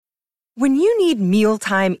When you need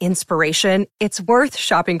mealtime inspiration, it's worth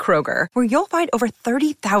shopping Kroger, where you'll find over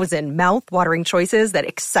 30,000 mouth-watering choices that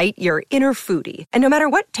excite your inner foodie. And no matter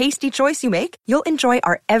what tasty choice you make, you'll enjoy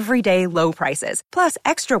our everyday low prices, plus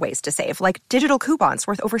extra ways to save, like digital coupons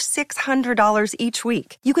worth over $600 each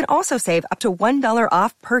week. You can also save up to $1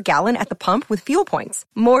 off per gallon at the pump with fuel points.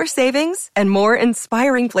 More savings and more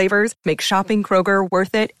inspiring flavors make shopping Kroger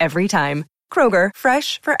worth it every time. Kroger,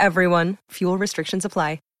 fresh for everyone. Fuel restrictions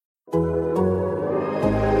apply.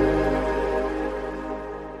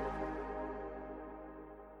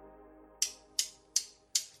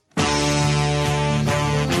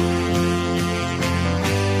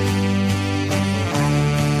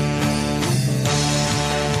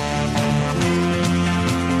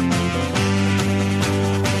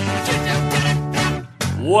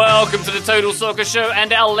 Welcome to the Total Soccer Show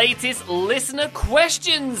and our latest listener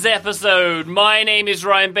questions episode. My name is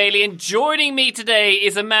Ryan Bailey, and joining me today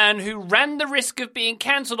is a man who ran the risk of being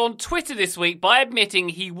cancelled on Twitter this week by admitting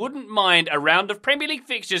he wouldn't mind a round of Premier League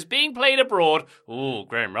fixtures being played abroad. Ooh,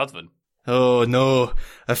 Graham Ruthven. Oh no,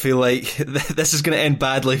 I feel like this is going to end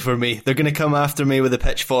badly for me. They're going to come after me with the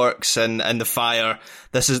pitchforks and the fire.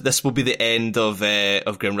 This will be the end of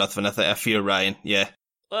Graham Ruthven. I fear, Ryan. Yeah.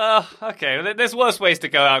 Okay. There's worse ways to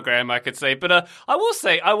go out, Graham, I could say. But I will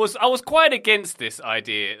say I was quite against this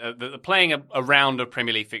idea, playing a round of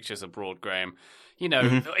Premier League fixtures abroad, Graham. You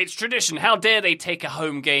know, It's tradition. How dare they take a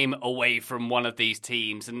home game away from one of these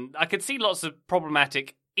teams? And I could see lots of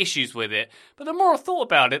problematic issues with it. But the more I thought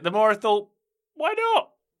about it, the more I thought, why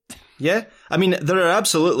not? Yeah, I mean, there are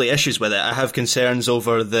absolutely issues with it. I have concerns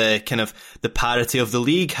over the kind of the parity of the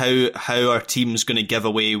league, how our team's going to give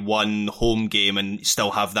away one home game and still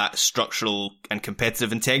have that structural and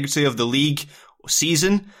competitive integrity of the league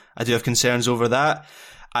season. I do have concerns over that.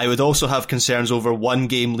 I would also have concerns over one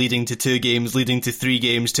game leading to two games, leading to three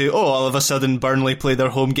games to, all of a sudden Burnley play their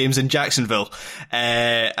home games in Jacksonville.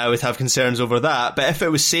 I would have concerns over that. But if it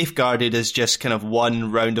was safeguarded as just kind of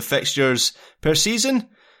one round of fixtures per season,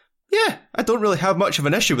 yeah, I don't really have much of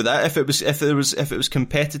an issue with that. If it was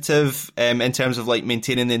competitive in terms of like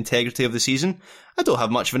maintaining the integrity of the season, I don't have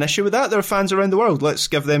much of an issue with that. There are fans around the world. Let's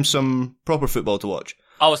give them some proper football to watch.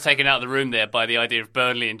 I was taken out of the room there by the idea of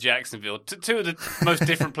Burnley and Jacksonville, two of the most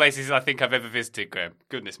different places I think I've ever visited, Graham.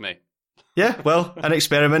 Goodness me. Yeah, well, an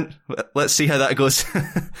experiment. Let's see how that goes.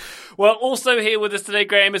 Well, also here with us today,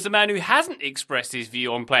 Graham, is a man who hasn't expressed his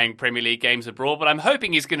view on playing Premier League games abroad, but I'm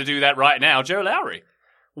hoping he's going to do that right now. Joe Lowry.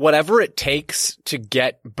 Whatever it takes to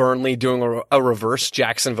get Burnley doing a reverse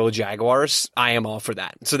Jacksonville Jaguars, I am all for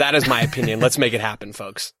that. So that is my opinion. Let's make it happen,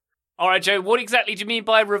 folks. All right, Joe, what exactly do you mean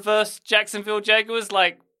by reverse Jacksonville Jaguars?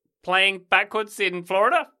 Like playing backwards in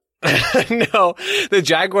Florida? No, the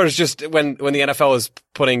Jaguars just, when the NFL is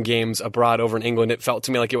putting games abroad over in England, it felt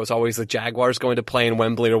to me like it was always the Jaguars going to play in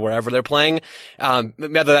Wembley or wherever they're playing.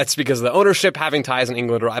 Whether that's because of the ownership having ties in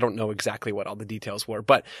England, or I don't know exactly what all the details were,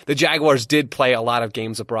 but the Jaguars did play a lot of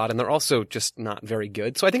games abroad, and they're also just not very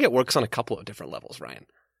good. So I think it works on a couple of different levels, Ryan.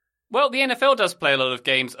 Well, the NFL does play a lot of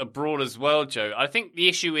games abroad as well, Joe. I think the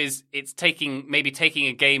issue is it's maybe taking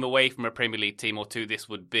a game away from a Premier League team or two. This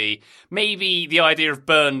would be maybe the idea of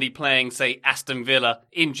Burnley playing, say, Aston Villa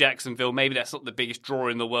in Jacksonville. Maybe that's not the biggest draw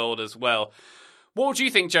in the world as well. What would you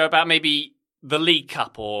think, Joe, about maybe the League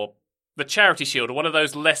Cup or the Charity Shield or one of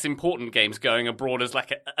those less important games going abroad as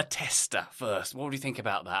like a tester first? What would you think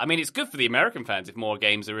about that? I mean, it's good for the American fans if more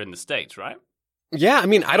games are in the States, right? Yeah, I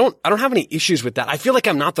mean, I don't have any issues with that. I feel like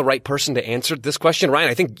I'm not the right person to answer this question. Ryan,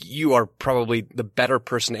 I think you are probably the better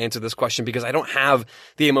person to answer this question because I don't have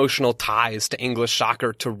the emotional ties to English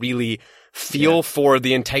soccer to really feel for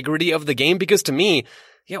the integrity of the game, because to me,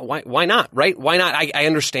 yeah, why not, right? Why not? I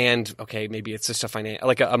understand, okay, maybe it's just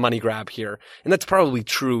a money grab here. And that's probably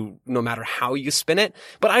true no matter how you spin it.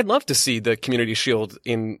 But I'd love to see the Community Shield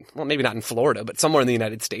maybe not in Florida, but somewhere in the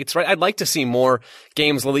United States, right? I'd like to see more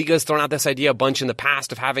games. La Liga's thrown out this idea a bunch in the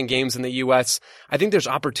past of having games in the US. I think there's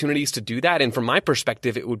opportunities to do that. And from my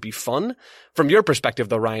perspective, it would be fun. From your perspective,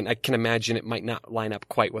 though, Ryan, I can imagine it might not line up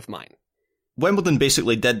quite with mine. Wimbledon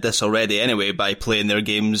basically did this already anyway by playing their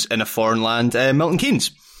games in a foreign land, Milton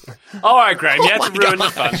Keynes. All right, Graham, you had to ruin the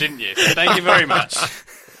fun, didn't you? Thank you very much.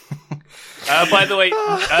 By the way,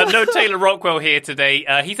 no Taylor Rockwell here today.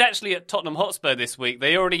 He's actually at Tottenham Hotspur this week.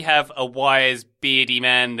 They already have a wise, beardy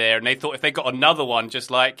man there, and they thought if they got another one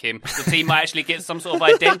just like him, the team might actually get some sort of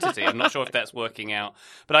identity. I'm not sure if that's working out.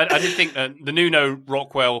 But I did think the Nuno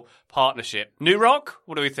Rockwell partnership. New Rock?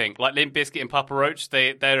 What do we think? Like Limp Bizkit and Papa Roach,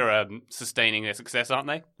 they're sustaining their success, aren't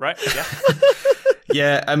they? Right? Yeah.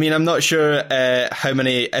 Yeah, I mean, I'm not sure how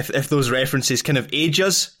many, if those references kind of age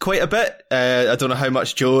us quite a bit. I don't know how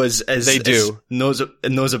much Joe knows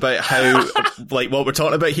about how, like, what we're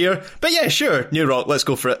talking about here. But yeah, sure, New Rock, let's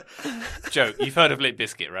go for it. Joe, you've heard of Limp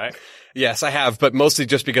Bizkit, right? Yes, I have, but mostly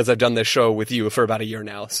just because I've done this show with you for about a year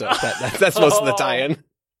now, so that's most of the tie-in.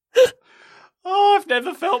 Oh, I've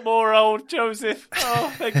never felt more old, Joseph.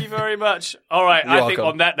 Oh, thank you very much. All right, You're I welcome. think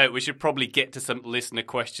on that note, we should probably get to some listener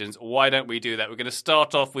questions. Why don't we do that? We're going to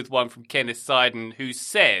start off with one from Kenneth Seiden, who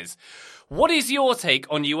says, what is your take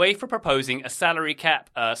on UEFA proposing a salary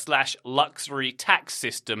cap / luxury tax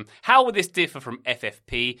system? How will this differ from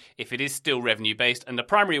FFP if it is still revenue-based? And the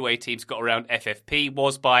primary way teams got around FFP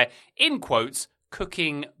was by, in quotes,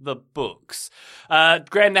 cooking the books.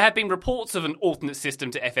 Graham, there have been reports of an alternate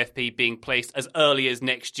system to FFP being placed as early as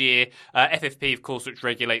next year. FFP, of course, which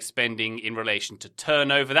regulates spending in relation to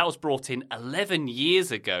turnover. That was brought in 11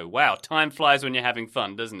 years ago. Wow, time flies when you're having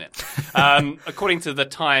fun, doesn't it? According to the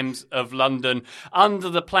Times of London, under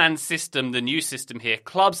the planned system, the new system here,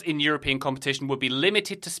 clubs in European competition would be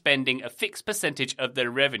limited to spending a fixed percentage of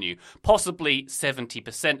their revenue, possibly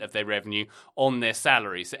 70% of their revenue, on their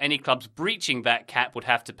salaries. So any clubs breaching that cap would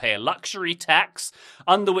have to pay a luxury tax,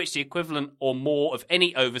 under which the equivalent or more of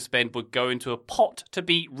any overspend would go into a pot to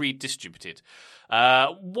be redistributed.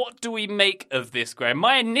 What do we make of this, Graham?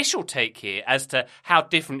 My initial take here as to how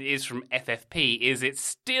different it is from FFP is it's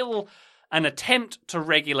still an attempt to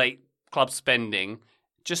regulate club spending,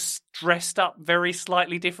 just dressed up very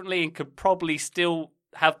slightly differently, and could probably still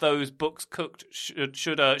have those books cooked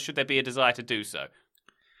should there be a desire to do so.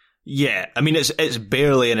 Yeah, I mean, it's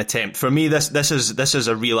barely an attempt. For me, this is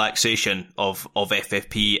a relaxation of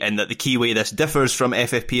FFP, and that the key way this differs from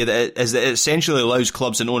FFP is that it essentially allows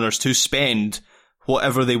clubs and owners to spend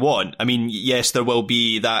whatever they want. I mean, yes, there will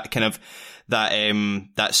be that kind of that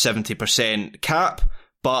 70% cap,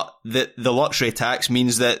 but the luxury tax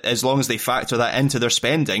means that as long as they factor that into their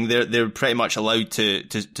spending, they're pretty much allowed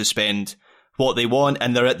to spend what they want,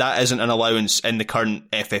 and that isn't an allowance in the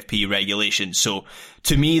current FFP regulations. So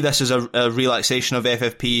to me, this is a relaxation of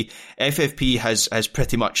FFP. FFP has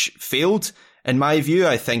pretty much failed, in my view.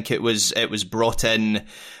 I think it was brought in.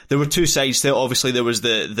 There were two sides to it. Obviously, there was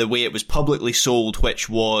the way it was publicly sold, which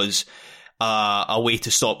was a way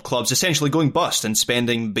to stop clubs essentially going bust and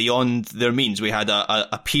spending beyond their means. We had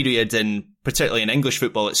a period particularly in English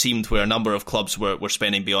football, it seemed, where a number of clubs were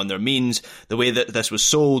spending beyond their means. The way that this was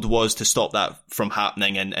sold was to stop that from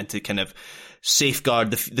happening and to kind of safeguard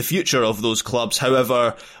the future of those clubs.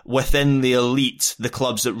 However, within the elite, the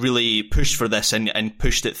clubs that really pushed for this and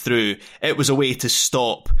pushed it through, it was a way to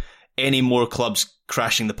stop any more clubs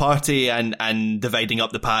crashing the party and dividing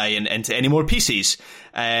up the pie into any more pieces.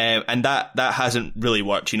 And that hasn't really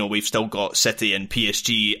worked. You know, we've still got City and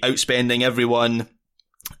PSG outspending everyone,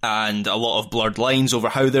 and a lot of blurred lines over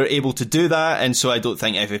how they're able to do that. And so I don't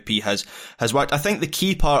think FFP has worked. I think the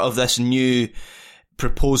key part of this new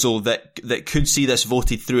proposal that could see this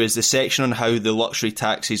voted through is the section on how the luxury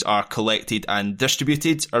taxes are collected and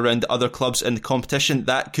distributed around other clubs in the competition.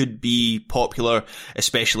 That could be popular,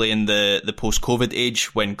 especially in the post-COVID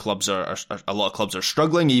age, when a lot of clubs are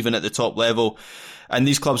struggling, even at the top level. And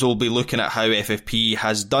these clubs will be looking at how FFP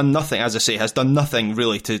has done nothing, as I say, has done nothing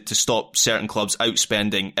really to stop certain clubs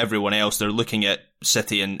outspending everyone else. They're looking at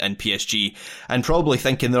City and PSG and probably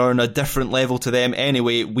thinking they're on a different level to them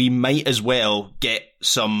anyway. We might as well get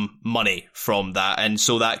some money from that. And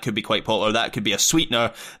so that could be quite popular. That could be a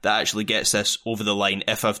sweetener that actually gets this over the line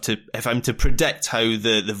if I'm to predict how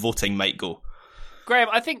the voting might go. Graham,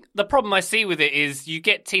 I think the problem I see with it is you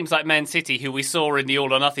get teams like Man City, who we saw in the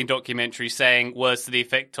All or Nothing documentary, saying words to the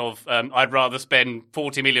effect of, I'd rather spend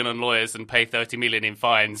 40 million on lawyers and pay 30 million in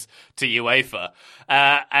fines to UEFA.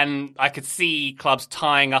 And I could see clubs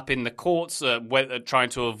tying up in the courts, trying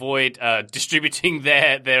to avoid distributing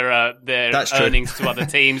their earnings to other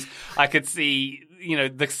teams. I could see, you know,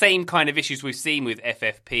 the same kind of issues we've seen with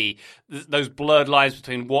FFP, those blurred lines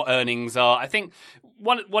between what earnings are. I think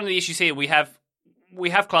one of the issues here we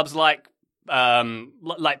have clubs like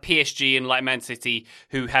PSG and like Man City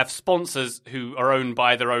who have sponsors who are owned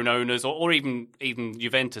by their own owners, or even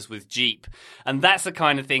Juventus with Jeep, and that's the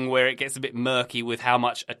kind of thing where it gets a bit murky with how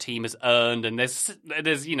much a team has earned, and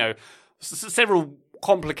there's you know several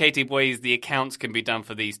complicated ways the accounts can be done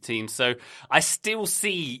for these teams. So I still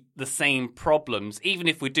see the same problems, even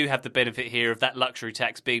if we do have the benefit here of that luxury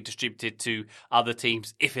tax being distributed to other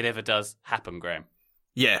teams, if it ever does happen, Graham.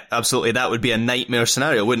 Yeah, absolutely. That would be a nightmare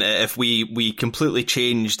scenario, wouldn't it? If we completely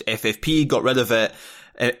changed FFP, got rid of it,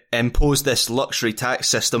 imposed this luxury tax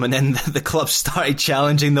system, and then the clubs started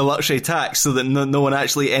challenging the luxury tax so that no one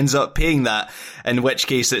actually ends up paying that, in which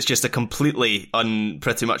case it's just a completely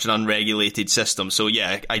pretty much an unregulated system. So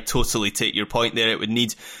yeah, I totally take your point there. It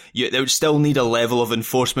would still need a level of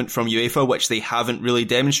enforcement from UEFA, which they haven't really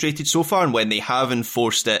demonstrated so far, and when they have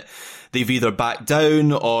enforced it, they've either backed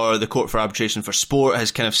down or the Court for Arbitration for Sport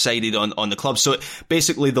has kind of sided on the club. So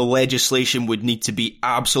basically the legislation would need to be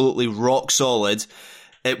absolutely rock solid.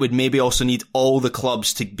 It would maybe also need all the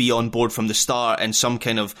clubs to be on board from the start and some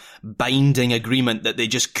kind of binding agreement that they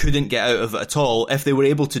just couldn't get out of it at all. If they were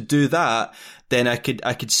able to do that, then I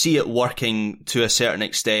could see it working to a certain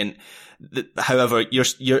extent. However,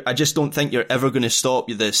 I just don't think you're ever going to stop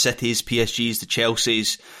the Cities, PSGs, the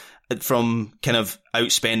Chelseas from kind of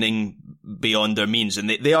outspending beyond their means, and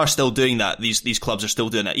they are still doing that. These clubs are still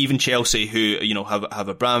doing that. Even Chelsea, who have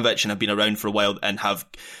Abramovich and have been around for a while and have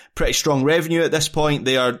pretty strong revenue at this point,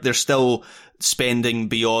 they're still spending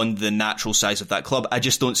beyond the natural size of that club. I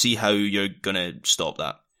just don't see how you're going to stop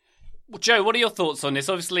that. Well, Joe, what are your thoughts on this?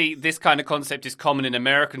 Obviously, this kind of concept is common in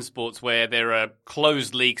American sports where there are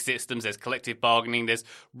closed league systems, there's collective bargaining, there's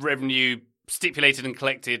revenue stipulated and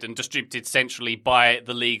collected and distributed centrally by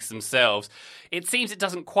the leagues themselves. It seems it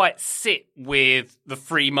doesn't quite sit with the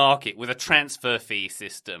free market, with a transfer fee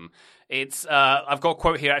system. It's I've got a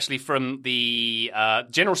quote here actually from the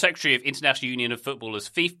General Secretary of International Union of Footballers,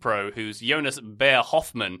 FIFPro, who's Jonas Baer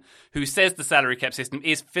Hoffman, who says the salary cap system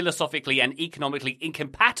is philosophically and economically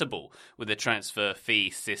incompatible with the transfer fee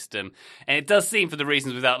system. And it does seem, for the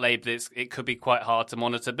reasons we've outlaid, that it could be quite hard to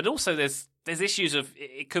monitor. But also there's issues of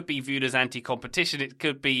it could be viewed as anti-competition. It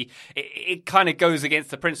could be it kind of goes against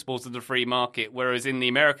the principles of the free market, whereas in the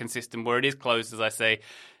American system, where it is closed, as I say,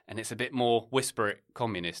 and it's a bit more whisper it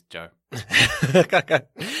communist, Joe.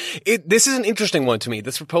 This is an interesting one to me.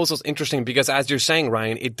 This proposal is interesting because, as you're saying,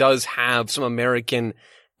 Ryan, it does have some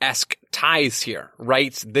American-esque ties here,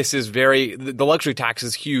 right? This is the luxury tax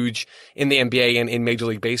is huge in the NBA and in Major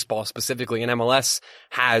League Baseball specifically, and MLS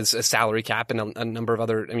has a salary cap, and a number of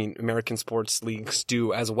other, American sports leagues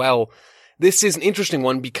do as well. This is an interesting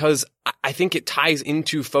one because I think it ties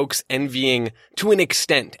into folks to an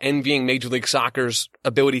extent, envying Major League Soccer's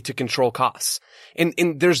ability to control costs. And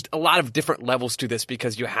there's a lot of different levels to this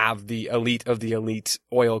because you have the elite of the elite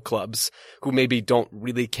oil clubs who maybe don't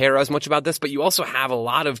really care as much about this, but you also have a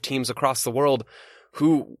lot of teams across the world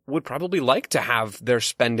who would probably like to have their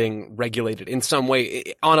spending regulated in some way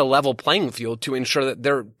on a level playing field to ensure that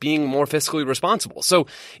they're being more fiscally responsible. So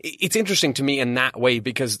it's interesting to me in that way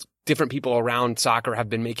because different people around soccer have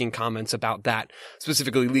been making comments about that,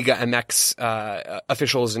 specifically Liga MX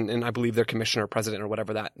officials, and I believe their commissioner, president, or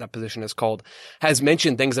whatever that position is called, has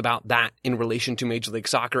mentioned things about that in relation to Major League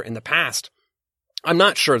Soccer in the past. I'm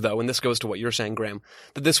not sure, though, and this goes to what you're saying, Graham,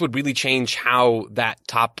 that this would really change how that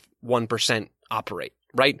top 1% operate,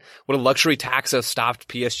 right? Would a luxury tax have stopped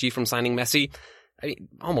PSG from signing Messi?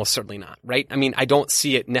 Almost certainly not, right? I don't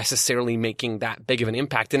see it necessarily making that big of an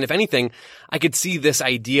impact. And if anything, I could see this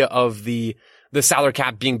idea of the salary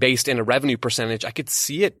cap being based in a revenue percentage. I could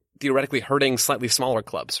see it theoretically hurting slightly smaller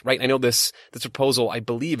clubs, right? I know this proposal, I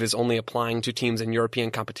believe, is only applying to teams in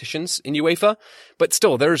European competitions in UEFA, but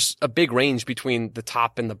still, there's a big range between the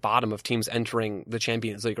top and the bottom of teams entering the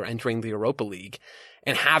Champions League or entering the Europa League.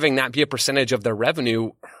 And having that be a percentage of their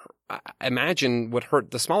revenue, I imagine, would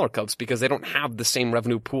hurt the smaller clubs because they don't have the same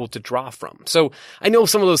revenue pool to draw from. So I know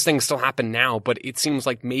some of those things still happen now, but it seems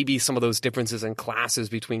like maybe some of those differences in classes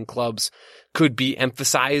between clubs could be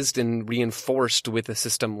emphasized and reinforced with a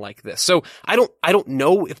system like this. So I don't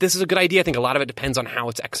know if this is a good idea. I think a lot of it depends on how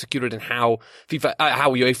it's executed and how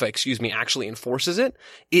UEFA, actually enforces it.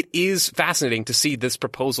 It is fascinating to see this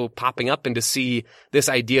proposal popping up and to see this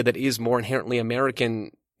idea that is more inherently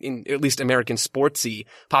American, in at least American sportsy,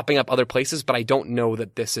 popping up other places, but I don't know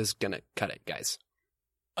that this is going to cut it, guys.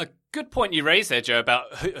 A good point you raised there, Joe, about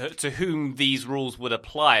to whom these rules would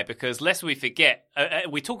apply, because lest we forget,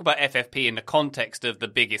 we talk about FFP in the context of the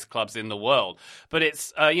biggest clubs in the world, but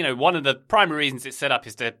it's, one of the primary reasons it's set up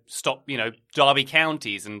is to stop, Derby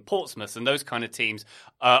counties and Portsmouth and those kind of teams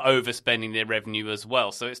overspending their revenue as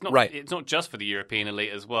well. So it's not right. It's not just for the European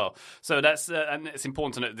elite as well. So that's and it's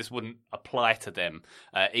important to note that this wouldn't apply to them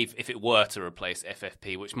if it were to replace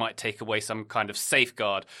FFP, which might take away some kind of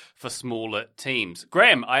safeguard for smaller teams.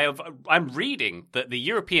 Graham, I'm reading that the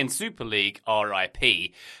European Super League,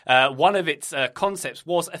 RIP, one of its concepts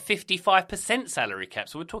was a 55% salary cap.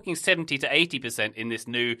 So we're talking 70 to 80% in this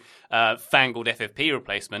new fangled FFP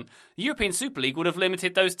replacement. The European Super League would have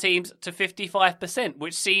limited those teams to 55%,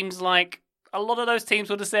 which seems like a lot of those teams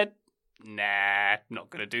would have said, nah, not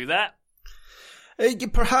going to do that.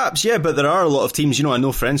 Perhaps, yeah, but there are a lot of teams, I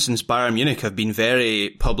know, for instance, Bayern Munich have been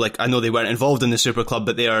very public. I know they weren't involved in the Super Club,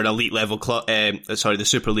 but they are an elite level club, the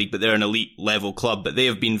Super League, but they're an elite level club, but they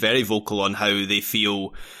have been very vocal on how they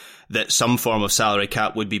feel that some form of salary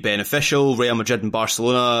cap would be beneficial. Real Madrid and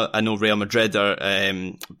Barcelona, I know Real Madrid are,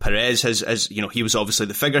 Perez has, he was obviously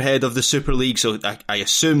the figurehead of the Super League, so I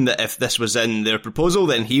assume that if this was in their proposal,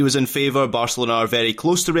 then he was in favour. Barcelona are very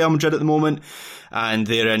close to Real Madrid at the moment, and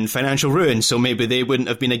they're in financial ruin, so maybe they wouldn't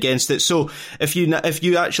have been against it. So if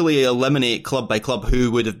you actually eliminate club by club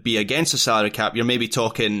who would be against a salary cap, you're maybe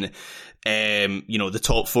talking the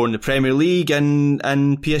top four in the Premier League and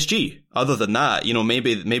PSG. Other than that,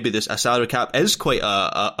 maybe this a salary cap is quite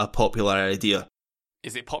a popular idea.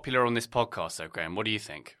 Is it popular on this podcast, though, Graham? What do you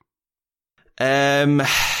think?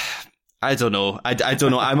 I don't know. I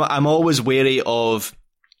don't know. I'm always wary of.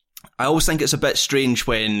 I always think it's a bit strange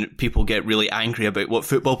when people get really angry about what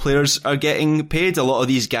football players are getting paid. A lot of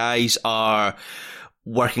these guys are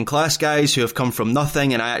working class guys who have come from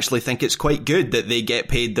nothing, and I actually think it's quite good that they get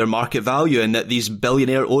paid their market value and that these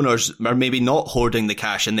billionaire owners are maybe not hoarding the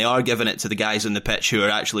cash and they are giving it to the guys on the pitch who are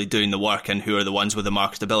actually doing the work and who are the ones with the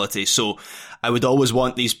marketability. So I would always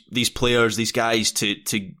want these players, these guys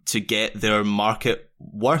to get their market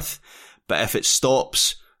worth. But if it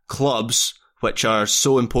stops clubs, which are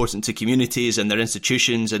so important to communities and their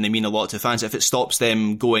institutions, and they mean a lot to fans, if it stops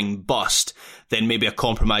them going bust, then maybe a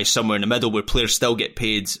compromise somewhere in the middle where players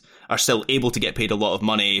are still able to get paid a lot of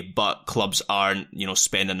money, but clubs aren't,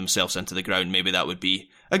 spending themselves into the ground. Maybe that would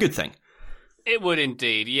be a good thing. It would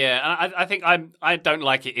indeed, yeah. And I think I don't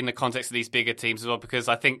like it in the context of these bigger teams as well, because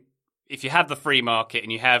I think if you have the free market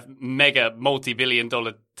and you have mega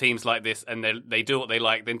multi-billion-dollar teams like this and they do what they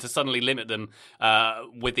like, then to suddenly limit them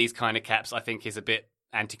with these kind of caps, I think is a bit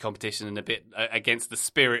anti-competition and a bit against the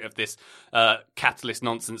spirit of this capitalist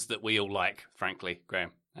nonsense that we all like, frankly,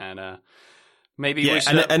 Graham. And maybe we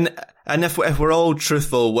should... And if we're all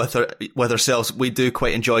truthful with ourselves, we do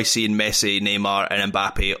quite enjoy seeing Messi, Neymar and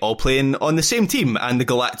Mbappe all playing on the same team, and the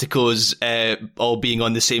Galacticos all being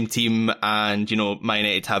on the same team, and Man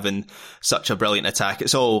United having such a brilliant attack.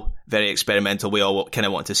 It's all very experimental. We all kind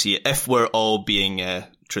of want to see it if we're all being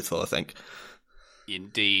truthful, I think.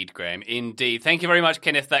 Indeed, Graham. Indeed. Thank you very much,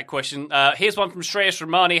 Kenneth, for that question. Here's one from Shreyas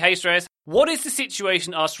Ramani. Hey, Shreyas. What is the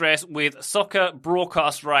situation, asks Shreyas, with soccer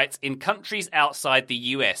broadcast rights in countries outside the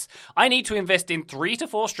US? I need to invest in 3 to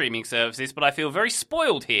 4 streaming services, but I feel very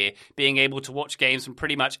spoiled here, being able to watch games from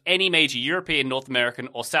pretty much any major European, North American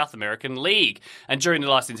or South American league. And during the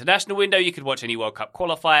last international window, you could watch any World Cup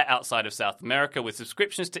qualifier outside of South America with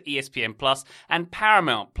subscriptions to ESPN Plus and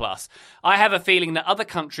Paramount Plus. I have a feeling that other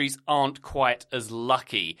countries aren't quite as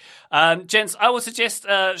lucky. Gents, I would suggest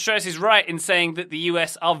Shreyas is right in saying that the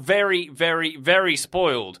US are very, very, very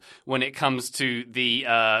spoiled when it comes to the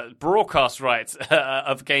broadcast rights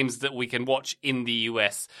of games that we can watch in the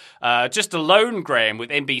US. Just alone, Graham, with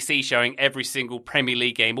NBC showing every single Premier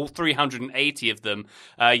League game, all 380 of them,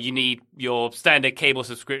 you need your standard cable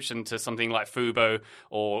subscription to something like Fubo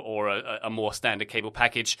or a more standard cable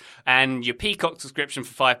package, and your Peacock subscription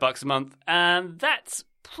for $5 a month, and that's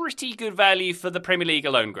pretty good value for the Premier League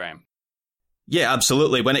alone, Graham. Yeah,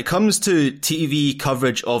 absolutely. When it comes to TV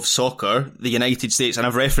coverage of soccer, the United States, and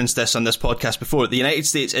I've referenced this on this podcast before, the United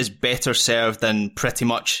States is better served than pretty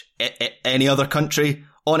much any other country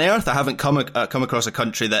on earth. I haven't come across a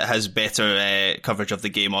country that has better coverage of the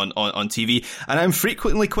game on TV, and I'm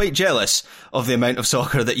frequently quite jealous of the amount of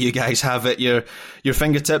soccer that you guys have at your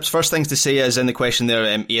fingertips. First things to say is, in the question there,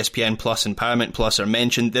 ESPN Plus and Paramount Plus are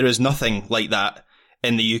mentioned. There is nothing like that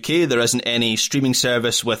in the UK. There isn't any streaming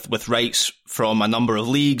service with rights from a number of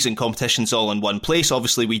leagues and competitions all in one place.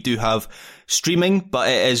 Obviously, we do have streaming, but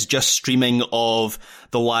it is just streaming of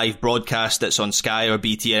the live broadcast that's on Sky or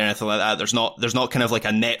BT or anything like that. There's not kind of like a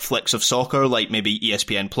Netflix of soccer like maybe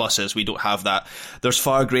ESPN Plus is. We don't have that. There's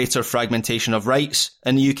far greater fragmentation of rights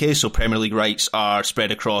in the UK, so Premier League rights are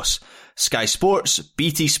spread across Sky Sports,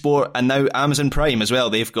 BT Sport, and now Amazon Prime as well.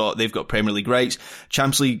 They've got Premier League rights.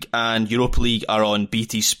 Champions League and Europa League are on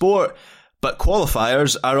BT Sport, but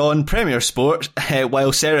qualifiers are on Premier Sports,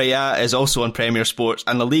 while Serie A is also on Premier Sports,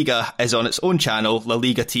 and La Liga is on its own channel, La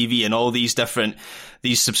Liga TV, and all these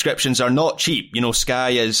subscriptions are not cheap. Sky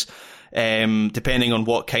is, depending on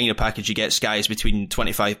what kind of package you get, Sky is between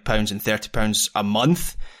 £25 and £30 a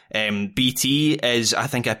month. BT is, I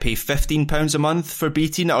think I pay £15 a month for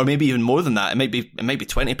BT now, or maybe even more than that. It might be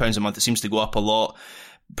 £20 a month. It seems to go up a lot.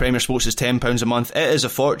 Premier Sports is £10 a month. It is a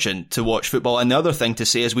fortune to watch football. And the other thing to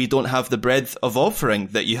say is we don't have the breadth of offering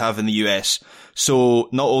that you have in the US. So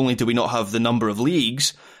not only do we not have the number of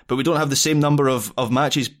leagues, but we don't have the same number of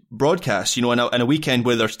matches broadcast. You know, in a weekend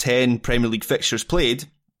where there's 10 Premier League fixtures played,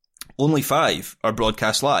 only 5 are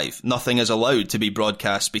broadcast live. Nothing is allowed to be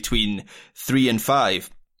broadcast between 3 and 5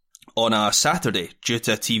 on a Saturday due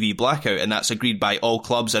to a TV blackout, and that's agreed by all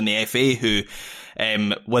clubs and the FA, who,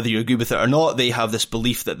 whether you agree with it or not, they have this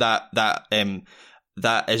belief that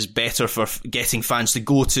is better for getting fans to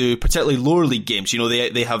go to particularly lower league games. You know,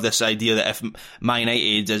 they have this idea that if Man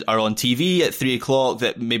United are on TV at 3 o'clock,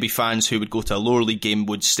 that maybe fans who would go to a lower league game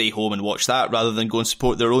would stay home and watch that rather than go and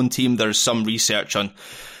support their own team. There's some research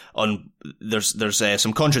there's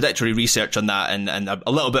some contradictory research on that and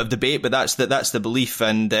a little bit of debate, but that's the belief.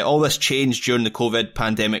 And all this changed during the COVID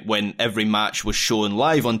pandemic when every match was shown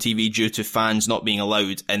live on TV due to fans not being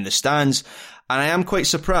allowed in the stands. And I am quite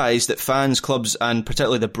surprised that fans, clubs, and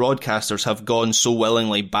particularly the broadcasters have gone so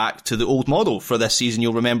willingly back to the old model for this season.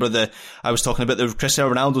 You'll remember I was talking about the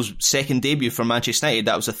Cristiano Ronaldo's second debut for Manchester United.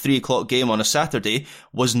 That was a 3 o'clock game on a Saturday,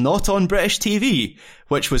 was not on British TV,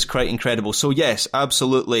 which was quite incredible. So yes,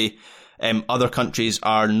 absolutely. Other countries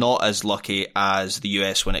are not as lucky as the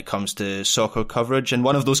US when it comes to soccer coverage, and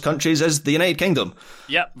one of those countries is the United Kingdom.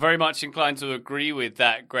 Yeah, very much inclined to agree with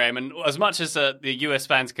that, Graham. And as much as the US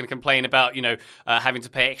fans can complain about, having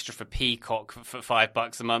to pay extra for Peacock for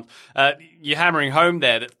 $5 a month, you're hammering home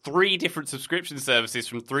there that 3 different subscription services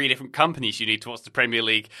from 3 different companies you need to watch the Premier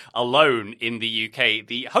League alone in the UK,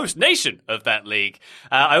 the host nation of that league.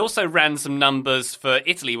 I also ran some numbers for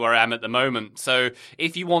Italy, where I am at the moment. So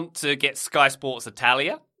if you want to get Sky Sports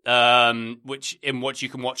Italia, which you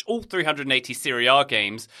can watch all 380 Serie A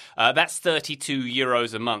games, that's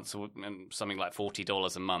 €32 a month, so something like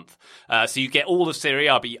 $40 a month. So you get all of Serie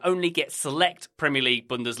A, but you only get select Premier League,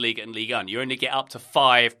 Bundesliga, and Ligue 1. You only get up to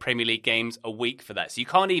 5 Premier League games a week for that. So you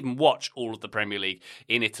can't even watch all of the Premier League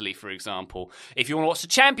in Italy, for example. If you want to watch the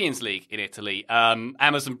Champions League in Italy,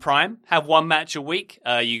 Amazon Prime have 1 match a week.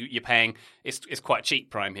 You're paying. It's quite cheap,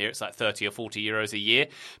 Prime here. It's like 30 or 40 euros a year.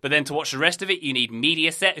 But then to watch the rest of it, you need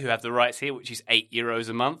Mediaset, who have the rights here, which is €8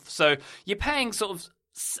 a month. So you're paying sort of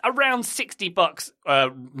around $60,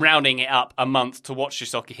 rounding it up, a month to watch your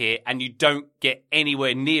soccer here, and you don't get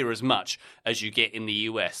anywhere near as much as you get in the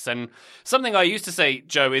US. And something I used to say,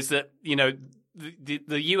 Joe, is that,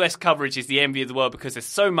 the US coverage is the envy of the world because there's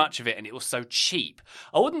so much of it and it was so cheap.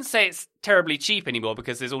 I wouldn't say it's terribly cheap anymore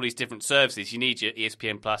because there's all these different services. You need your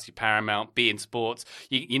ESPN Plus, your Paramount, beIN Sports.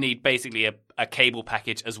 You need basically a cable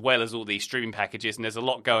package as well as all these streaming packages, and there's a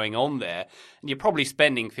lot going on there. And you're probably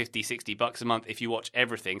spending $50-$60 a month if you watch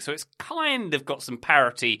everything. So it's kind of got some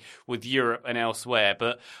parity with Europe and elsewhere.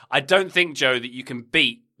 But I don't think, Joe, that you can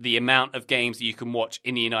beat the amount of games that you can watch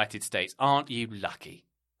in the United States. Aren't you lucky?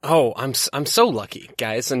 Oh, I'm so lucky,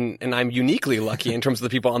 guys, and I'm uniquely lucky in terms of the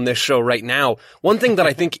people on this show right now. One thing that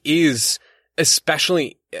I think is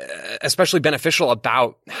especially beneficial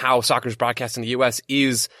about how soccer is broadcast in the US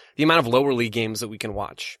is the amount of lower league games that we can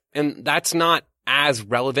watch. And that's not as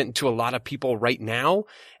relevant to a lot of people right now.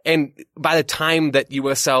 And by the time that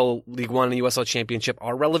USL League One and USL Championship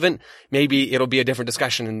are relevant, maybe it'll be a different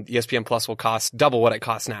discussion and ESPN Plus will cost double what it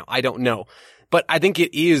costs now. I don't know. But I think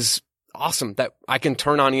it is awesome that I can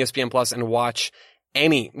turn on ESPN Plus and watch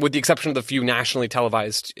any, with the exception of the few nationally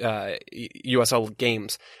televised USL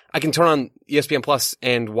games. I can turn on ESPN Plus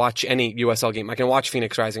and watch any USL game. I can watch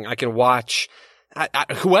Phoenix Rising. I can watch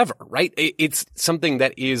whoever, right? It's something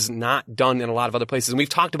that is not done in a lot of other places. And we've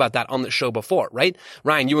talked about that on the show before, right?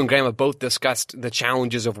 Ryan, you and Graham have both discussed the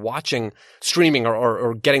challenges of watching streaming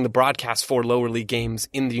or getting the broadcast for lower league games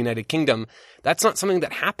in the United Kingdom. That's not something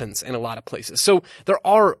that happens in a lot of places. So there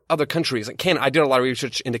are other countries. Like Canada, I did a lot of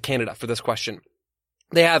research into Canada for this question.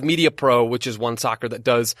 They have Media Pro, which is One Soccer that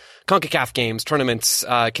does CONCACAF games, tournaments,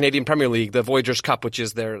 Canadian Premier League, the Voyageurs Cup, which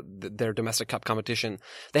is their domestic cup competition.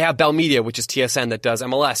 They have Bell Media, which is TSN that does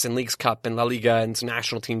MLS and Leagues Cup and La Liga and some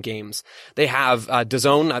national team games. They have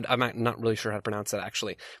DAZN. I'm not really sure how to pronounce that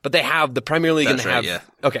actually, but they have the Premier League. That's and they right, have,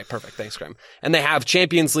 yeah. Okay, perfect. Thanks, Graham. And they have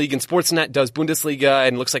Champions League, and Sportsnet does Bundesliga,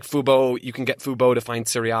 and it looks like Fubo. You can get Fubo to find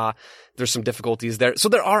Serie A. There's some difficulties there. So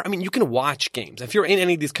you can watch games. If you're in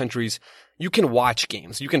any of these countries, you can watch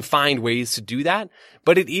games. You can find ways to do that,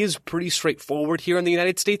 but it is pretty straightforward here in the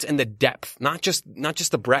United States, and the depth, not just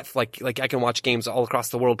the breadth, like I can watch games all across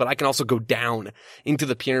the world, but I can also go down into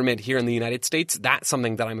the pyramid here in the United States. That's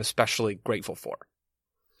something that I'm especially grateful for.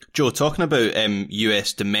 Joe, talking about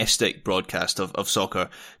US domestic broadcast of soccer,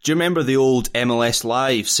 do you remember the old MLS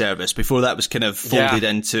Live service before that was kind of folded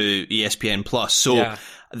into ESPN Plus? So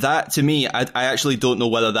that, to me, I actually don't know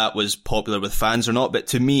whether that was popular with fans or not, but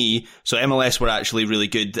to me, so MLS were actually really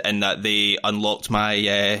good in that they unlocked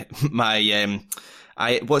my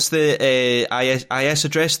what's the IS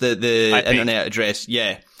address? The IP. internet address.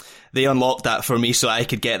 Yeah. They unlocked that for me so I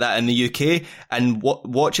could get that in the UK. And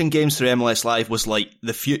watching games through MLS Live was like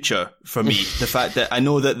the future for me. The fact that I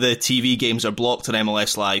know that the TV games are blocked on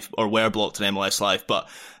MLS Live, or were blocked on MLS Live, but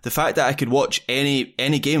the fact that I could watch any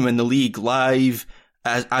game in the league live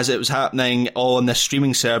as it was happening, all on this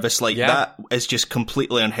streaming service, that is just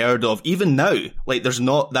completely unheard of. Even now, like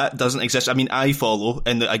that doesn't exist. I mean, I follow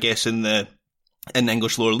in the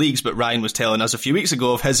English lower leagues, but Ryan was telling us a few weeks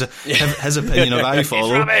ago of his opinion of iFollow.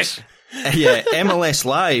 It's rubbish. Yeah, MLS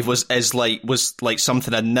Live was like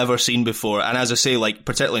something I'd never seen before, and as I say, like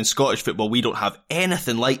particularly in Scottish football, we don't have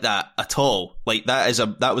anything like that at all. Like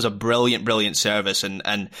that was a brilliant service,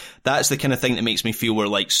 and that's the kind of thing that makes me feel we're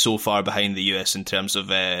like so far behind the US in terms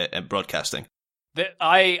of broadcasting.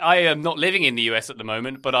 I am not living in the US at the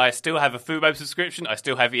moment, but I still have a Fubo subscription. I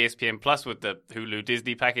still have ESPN Plus with the Hulu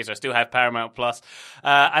Disney package. I still have Paramount Plus,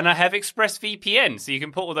 and I have ExpressVPN. So you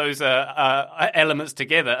can put all those elements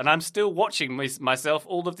together, and I'm still watching myself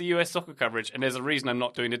all of the US soccer coverage. And there's a reason I'm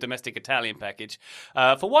not doing the domestic Italian package.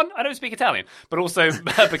 For one, I don't speak Italian, but also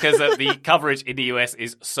because the coverage in the US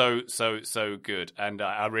is so good, and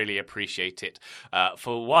I really appreciate it.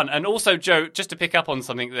 For one, and also Joe, just to pick up on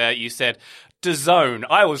something there, you said DAZN.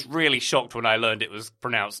 I was really shocked when I learned it was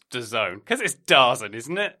pronounced DAZN, because it's DAZN,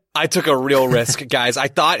 isn't it? I took a real risk, guys. I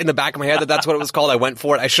thought in the back of my head that that's what it was called. I went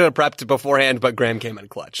for it. I should have prepped it beforehand, but Graham came in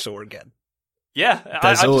clutch, so we're good. Yeah.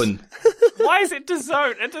 DAZN. Why is it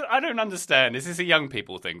DAZN? I don't understand. Is this a young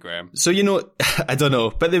people thing, Graham? So, I don't know,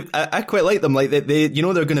 but I quite like them. Like they're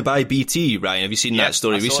going to buy BT, Ryan. Have you seen that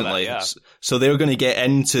story recently? That, yeah. So they're going to get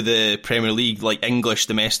into the Premier League, like English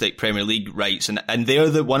domestic Premier League rights, and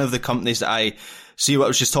they're one of the companies that I see what I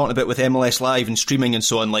was just talking about with MLS Live and streaming and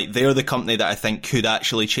so on. Like they're the company that I think could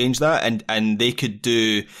actually change that, and they could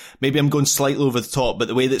do. Maybe I'm going slightly over the top, but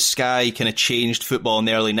the way that Sky kind of changed football in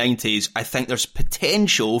the early 90s, I think there's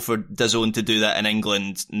potential for DAZN to do that in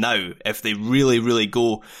England now if they really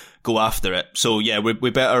go after it. So yeah,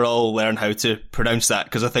 we better all learn how to pronounce that,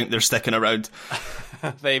 because I think they're sticking around.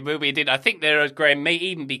 They will be. I think Graham may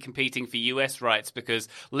even be competing for US rights, because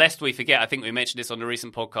lest we forget, I think we mentioned this on a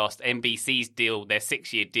recent podcast, NBC's deal, their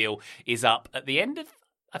 6-year deal, is up at the end of,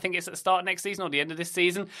 I think it's at the start of next season or the end of this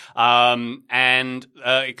season. And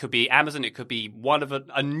it could be Amazon, it could be one of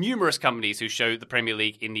a numerous companies who show the Premier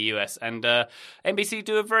League in the US. And NBC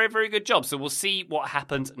do a very, very good job. So we'll see what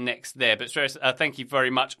happens next there. But Strauss, thank you very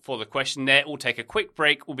much for the question there. We'll take a quick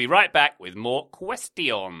break. We'll be right back with more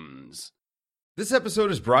questions. This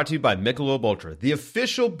episode is brought to you by Michelob Ultra, the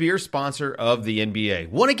official beer sponsor of the NBA.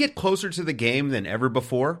 Want to get closer to the game than ever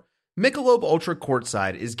before? Michelob Ultra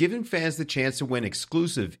Courtside is giving fans the chance to win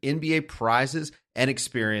exclusive NBA prizes and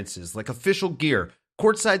experiences like official gear,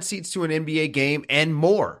 courtside seats to an NBA game, and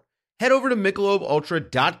more. Head over to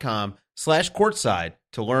MichelobUltra.com/courtside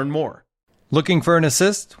to learn more. Looking for an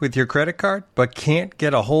assist with your credit card but can't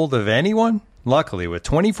get a hold of anyone? Luckily, with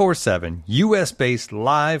 24/7 U.S.-based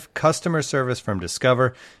live customer service from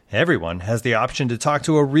Discover, everyone has the option to talk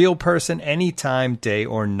to a real person anytime, day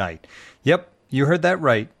or night. Yep, you heard that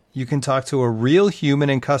right. You can talk to a real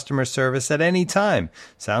human in customer service at any time.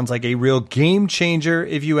 Sounds like a real game changer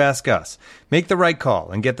if you ask us. Make the right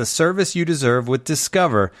call and get the service you deserve with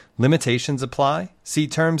Discover. Limitations apply. See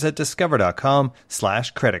terms at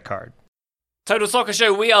discover.com/creditcard. Total Soccer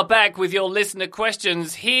Show, we are back with your listener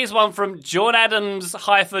questions. Here's one from John Adams -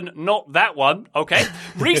 not that one. Okay.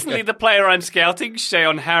 Recently, the player I'm scouting,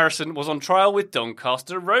 Shayon Harrison, was on trial with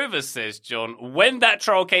Doncaster Rovers, says John. When that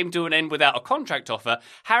trial came to an end without a contract offer,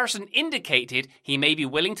 Harrison indicated he may be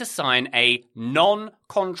willing to sign a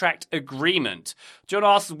non-contract agreement. John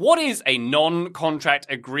asks, what is a non-contract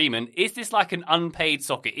agreement? Is this like an unpaid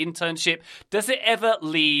soccer internship? Does it ever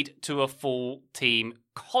lead to a full team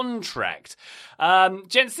contract?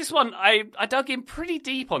 Gents, this one, I dug in pretty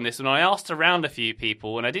deep on this and I asked around a few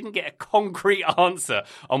people and I didn't get a concrete answer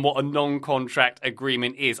on what a non-contract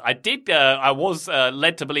agreement is. I was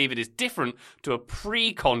led to believe it is different to a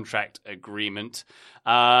pre-contract agreement.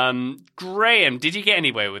 Graham, did you get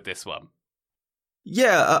anywhere with this one?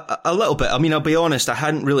 Yeah, a little bit. I mean, I'll be honest, I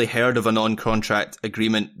hadn't really heard of a non-contract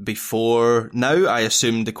agreement before now. I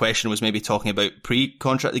assumed the question was maybe talking about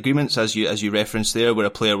pre-contract agreements, as you referenced there, where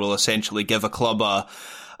a player will essentially give a club a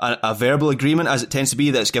verbal agreement, as it tends to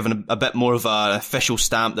be, that's given a bit more of an official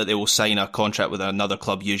stamp that they will sign a contract with another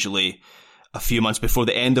club, usually a few months before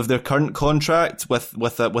the end of their current contract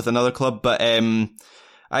with another club. But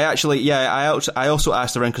I also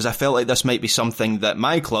asked around because I felt like this might be something that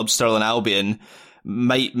my club, Stirling Albion,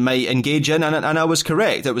 might engage in, and I was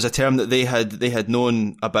correct. It was a term that they had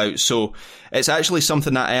known about. So it's actually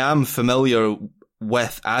something that I am familiar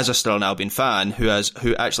with as a Stirling Albion fan who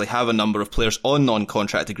actually have a number of players on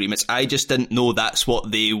non-contract agreements. I just didn't know that's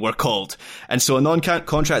what they were called. And so a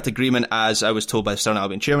non-contract agreement, as I was told by the Stirling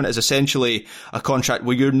Albion chairman, is essentially a contract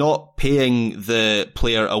where you're not paying the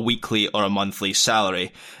player a weekly or a monthly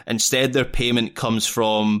salary. Instead, their payment comes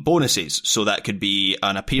from bonuses. So that could be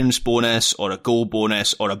an appearance bonus or a goal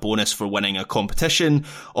bonus or a bonus for winning a competition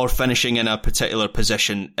or finishing in a particular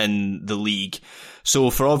position in the league.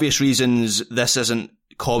 So for obvious reasons, this isn't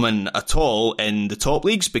common at all in the top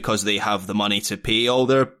leagues because they have the money to pay all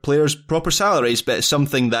their players proper salaries, but it's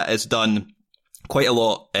something that is done quite a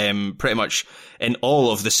lot, pretty much in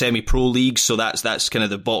all of the semi-pro leagues. So that's kind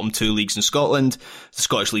of the bottom two leagues in Scotland, the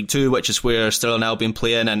Scottish League 2, which is where Stirling Albion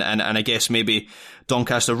play in, and I guess maybe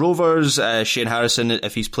Doncaster Rovers, Shane Harrison,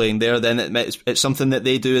 if he's playing there, then it's something that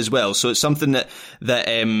they do as well. So it's something that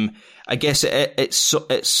I guess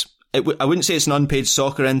I wouldn't say it's an unpaid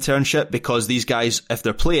soccer internship because these guys, if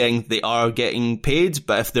they're playing, they are getting paid,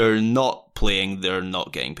 but if they're not playing, they're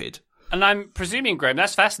not getting paid. And I'm presuming, Graham,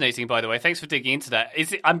 that's fascinating, by the way. Thanks for digging into that.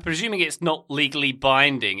 I'm presuming it's not legally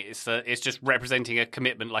binding. It's just representing a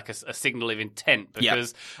commitment, like a signal of intent.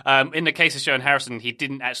 Because in the case of Shane Harrison, he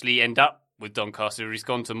didn't actually end up with Doncaster. He's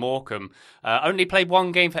gone to Morecambe. Only played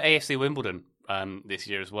one game for AFC Wimbledon this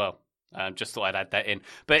year as well. Just thought I'd add that in.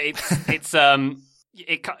 But it's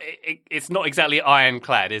not exactly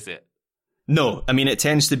ironclad, is it? No, I mean, it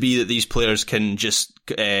tends to be that these players can just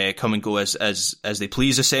come and go as they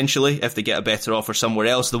please, essentially, if they get a better offer somewhere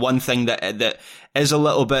else. The one thing that is a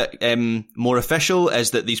little bit more official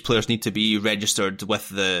is that these players need to be registered with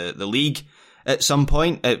the league at some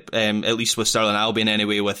point, at least with Stirling Albion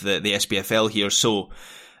anyway, with the SPFL here. So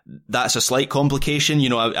that's a slight complication. You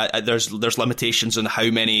know, there's limitations on how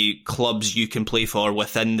many clubs you can play for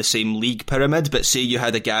within the same league pyramid. But say you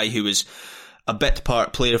had a guy who was a bit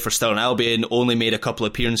part player for Stirling Albion, only made a couple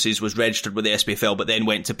of appearances, was registered with the SPFL, but then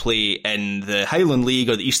went to play in the Highland League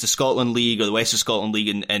or the East of Scotland League or the West of Scotland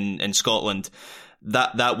League in Scotland.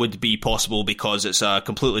 That would be possible because it's a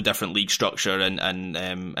completely different league structure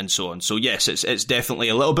and so on. So yes, it's definitely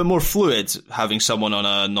a little bit more fluid having someone on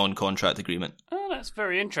a non-contract agreement. Oh, that's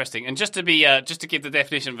very interesting. And just to give the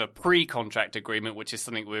definition of a pre-contract agreement, which is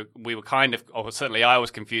something we were kind of, or certainly I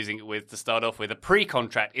was confusing it with to start off with. A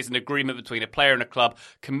pre-contract is an agreement between a player and a club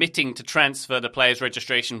committing to transfer the player's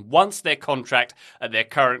registration once their contract at their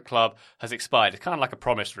current club has expired. It's kind of like a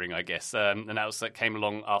promise ring, I guess. And that came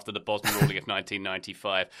along after the Bosman ruling of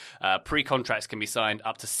 1995. Pre-contracts can be signed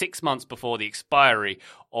up to 6 months before the expiry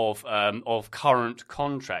of current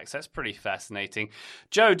contracts. That's pretty fascinating.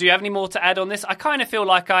 Joe, do you have any more to add on this? I kind of feel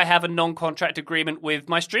like I have a non-contract agreement with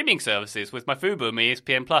my streaming services, with my Fubo and my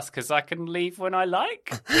ESPN Plus, because I can leave when I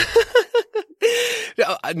like.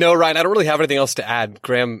 No, Ryan, I don't really have anything else to add.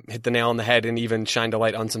 Graham hit the nail on the head and even shined a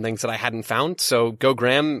light on some things that I hadn't found. So go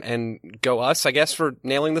Graham and go us, I guess, for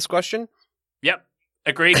nailing this question. Yep.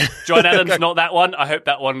 Agreed. John Adams, not that one. I hope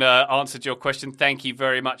that one answered your question. Thank you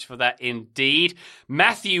very much for that indeed.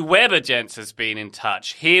 Matthew Webber, gents, has been in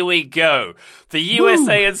touch. Here we go. The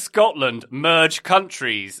USA and Scotland merge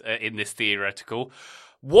countries in this theoretical.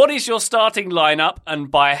 What is your starting lineup, and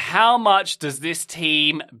by how much does this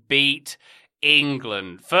team beat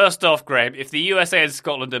England? First off, Graham, if the USA and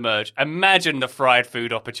Scotland emerge, imagine the fried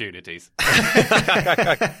food opportunities.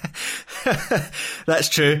 That's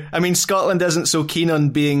true. I mean, Scotland isn't so keen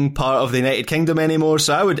on being part of the United Kingdom anymore,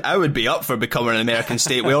 so I would be up for becoming an American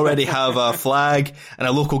state. We already have a flag and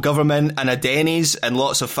a local government and a Denny's and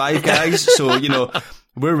lots of Five Guys, so, you know,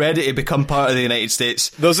 we're ready to become part of the United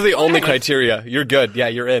States. Those are the only criteria. You're good. Yeah,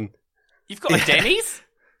 you're in. You've got a Denny's?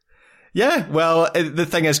 Yeah, well, the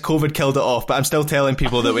thing is, COVID killed it off, but I'm still telling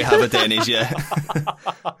people that we have a Denny's, yeah.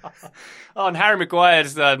 Oh, and Harry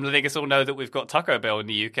Maguire's letting us all know that we've got Taco Bell in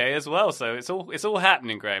the UK as well. So it's all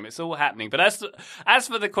happening, Graham. It's all happening. But as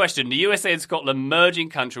for the question, the USA and Scotland merging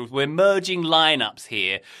countries, we're merging lineups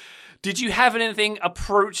here. Did you have anything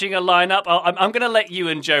approaching a lineup? I'm going to let you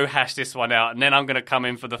and Joe hash this one out, and then I'm going to come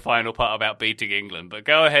in for the final part about beating England. But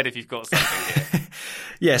go ahead if you've got something here.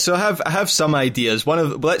 Yeah, so I have some ideas.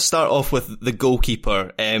 Let's start off with the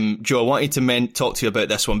goalkeeper. Joe, I wanted to talk to you about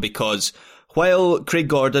this one because while Craig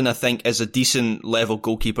Gordon, I think, is a decent level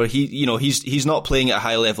goalkeeper, he's not playing at a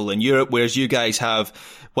high level in Europe, whereas you guys have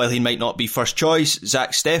while he might not be first choice,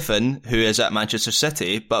 Zach Steffen, who is at Manchester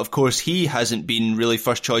City, but of course he hasn't been really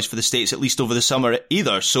first choice for the States, at least over the summer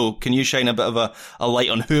either. So can you shine a bit of a light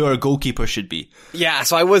on who our goalkeeper should be? Yeah,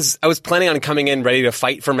 so I was planning on coming in ready to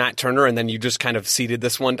fight for Matt Turner, and then you just kind of ceded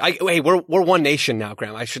this one. Hey, we're one nation now,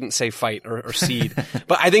 Graham. I shouldn't say fight or cede,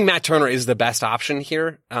 but I think Matt Turner is the best option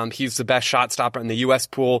here. He's the best shot stopper in the U.S.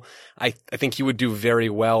 pool. I think he would do very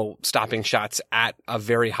well stopping shots at a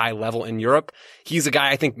very high level in Europe. He's a guy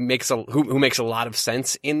I think who makes a lot of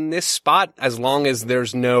sense in this spot, as long as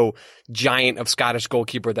there's no giant of Scottish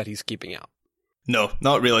goalkeeper that he's keeping out. No,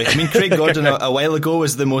 not really. I mean, Craig Gordon a while ago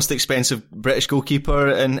was the most expensive British goalkeeper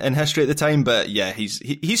in history at the time, but yeah, he's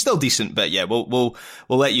still decent. But yeah, we'll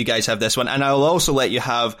let you guys have this one, and I'll also let you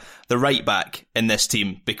have the right back in this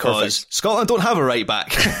team, because Perfect. Scotland don't have a right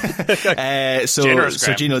back. So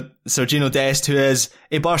Sergino Dest, who is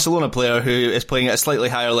a Barcelona player who is playing at a slightly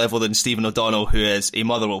higher level than Stephen O'Donnell, who is a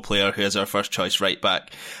Motherwell player who is our first choice right back.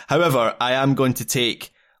 However, I am going to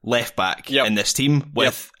take left back in this team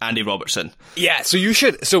with Andy Robertson. Yeah, so you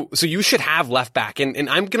should have left back, and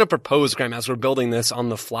I'm going to propose, Graham, as we're building this on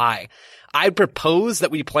the fly, I'd propose that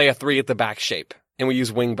we play a 3 at the back shape and we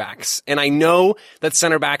use wing backs. And I know that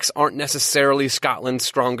center backs aren't necessarily Scotland's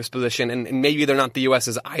strongest position, and maybe they're not the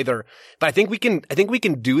US's either, but I think we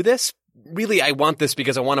can do this. Really, I want this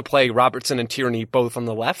because I want to play Robertson and Tierney both on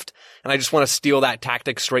the left, and I just want to steal that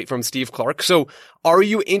tactic straight from Steve Clarke. So are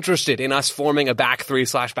you interested in us forming a back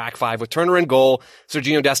 3/back 5 with Turner in goal,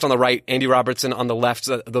 Sergino Dest on the right, Andy Robertson on the left,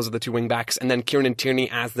 so those are the 2 wing backs, and then Kieran Tierney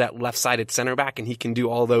as that left-sided center back, and he can do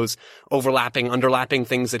all those underlapping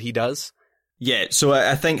things that he does? Yeah, so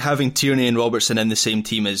I think having Tierney and Robertson in the same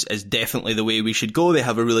team is definitely the way we should go. They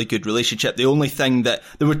have a really good relationship. The only thing there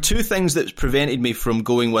were 2 things that prevented me from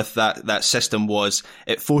going with that system was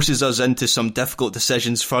it forces us into some difficult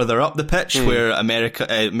decisions further up the pitch, where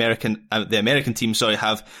the American team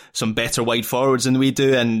have some better wide forwards than we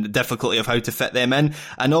do, and difficulty of how to fit them in.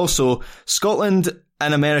 And also, Scotland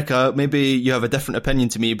and America, maybe you have a different opinion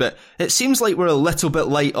to me, but it seems like we're a little bit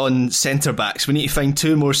light on centre-backs. We need to find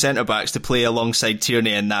 2 more centre-backs to play alongside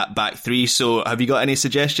Tierney in that back 3. So have you got any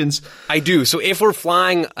suggestions? I do. So if we're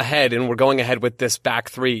flying ahead and we're going ahead with this back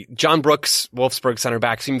 3, John Brooks, Wolfsburg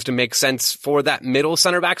centre-back, seems to make sense for that middle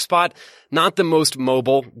centre-back spot. Not the most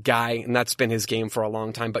mobile guy, and that's been his game for a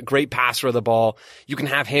long time, but great passer of the ball. You can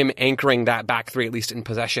have him anchoring that back 3, at least in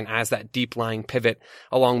possession, as that deep lying pivot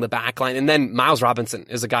along the back line. And then Miles Robinson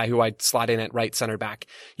is a guy who I'd slot in at right center back.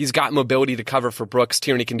 He's got mobility to cover for Brooks.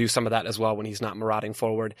 Tierney can do some of that as well when he's not marauding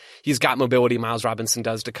forward. He's got mobility, Miles Robinson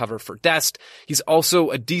does, to cover for Dest. He's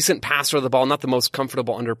also a decent passer of the ball, not the most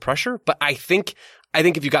comfortable under pressure, but I think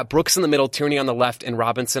if you got Brooks in the middle, Tierney on the left, and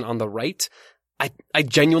Robinson on the right, I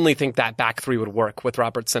genuinely think that back 3 would work, with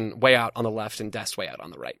Robertson way out on the left and Dest way out on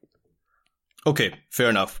the right. Okay, fair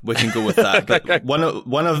enough. We can go with that. But one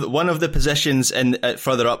of the positions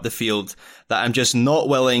further up the field that I'm just not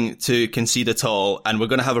willing to concede at all, and we're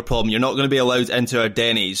going to have a problem. You're not going to be allowed into our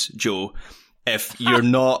Denny's, Joe, if you're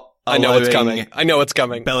not allowing I know it's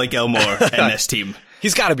coming. Billy Gilmour in this team.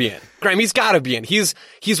 He's got to be in. Graham, he's got to be in. He's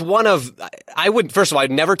one of, first of all, I'd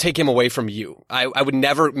never take him away from you. I would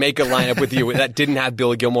never make a lineup with you that didn't have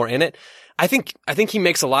Billy Gilmour in it. I think he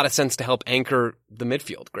makes a lot of sense to help anchor the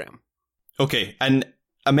midfield, Graham. Okay, and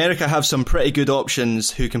America have some pretty good options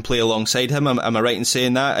who can play alongside him. Am I right in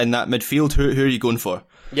saying that? In that midfield, who are you going for?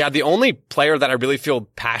 Yeah, the only player that I really feel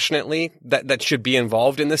passionately that should be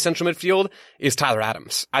involved in this central midfield is Tyler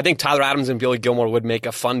Adams. I think Tyler Adams and Billy Gilmour would make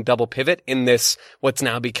a fun double pivot in this, what's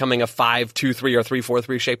now becoming a 5-2-3 or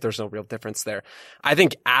 3-4-3 shape. There's no real difference there. I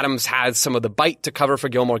think Adams has some of the bite to cover for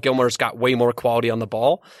Gilmour. Gilmour's got way more quality on the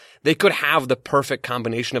ball. They could have the perfect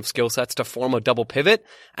combination of skill sets to form a double pivot,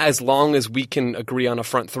 as long as we can agree on a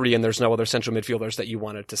front 3 and there's no other central midfielders that you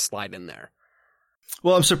wanted to slide in there.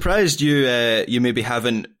 Well, I'm surprised you maybe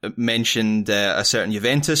haven't mentioned a certain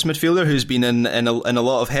Juventus midfielder who's been in a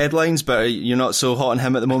lot of headlines, but you're not so hot on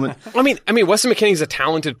him at the moment. I mean, Weston McKennie's a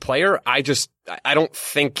talented player. I don't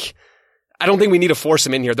think we need to force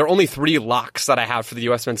him in here. There are only 3 locks that I have for the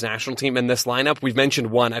U.S. men's national team in this lineup. We've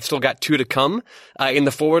mentioned 1. I've still got 2 to come in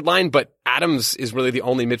the forward line, but Adams is really the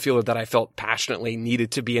only midfielder that I felt passionately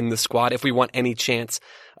needed to be in the squad if we want any chance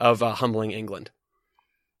of humbling England.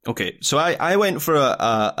 Okay, so I went for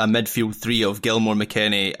a midfield 3 of Gilmour,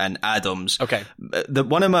 McKennie, and Adams. Okay.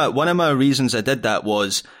 One of my reasons I did that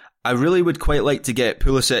was I really would quite like to get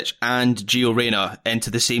Pulisic and Gio Reyna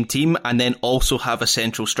into the same team and then also have a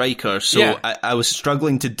central striker. So yeah. I was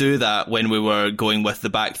struggling to do that when we were going with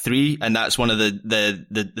the back three, and that's one of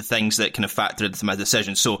the things that kind of factored into my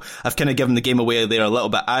decision. So I've kind of given the game away there a little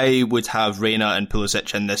bit. I would have Reyna and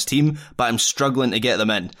Pulisic in this team, but I'm struggling to get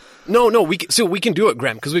them in. No, we can do it,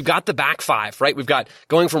 Graham, because we've got the back five, right? We've got,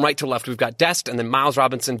 going from right to left, we've got Dest, and then Miles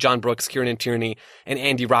Robinson, John Brooks, Kieran Tierney, and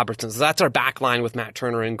Andy Robertson. So that's our back line with Matt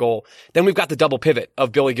Turner in goal. Then we've got the double pivot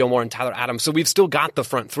of Billy Gilmore and Tyler Adams. So we've still got the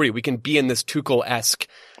front three. We can be in this Tuchel-esque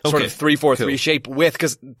sort of 3-4-3 shape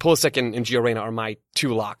because Pulisic and Gio Reyna are my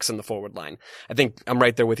two locks in the forward line. I think I'm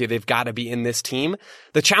right there with you. They've got to be in this team.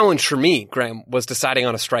 The challenge for me, Graham, was deciding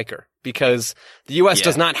on a striker because the U.S.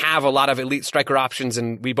 does not have a lot of elite striker options,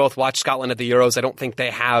 and we both watched Scotland at the Euros. I don't think they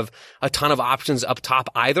have a ton of options up top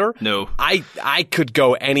either. No. I could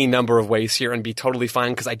go any number of ways here and be totally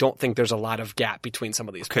fine because I don't think there's a lot of gap between some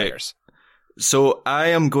of these players. So I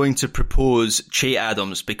am going to propose Che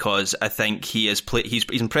Adams because I think he's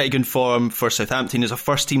in pretty good form for Southampton. He's a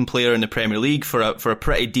first team player in the Premier League for a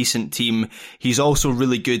pretty decent team. He's also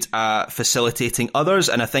really good at facilitating others,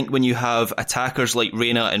 and I think when you have attackers like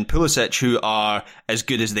Reyna and Pulisic who are as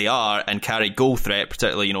good as they are and carry goal threat,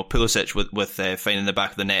 particularly Pulisic with finding the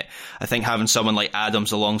back of the net, I think having someone like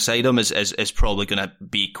Adams alongside him is probably going to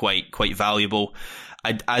be quite valuable.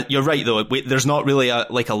 You're right though. There's not really a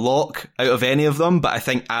lock out of any of them, but I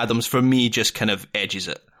think Adams for me just kind of edges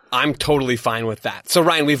it. I'm totally fine with that. So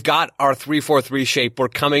Ryan, we've got our 3-4-3 shape. We're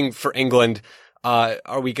coming for England.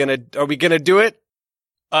 Are we gonna do it?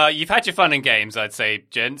 You've had your fun and games, I'd say,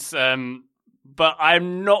 gents. But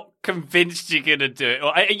I'm not convinced you're gonna do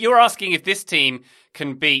it. You're asking if this team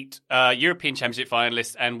can beat European Championship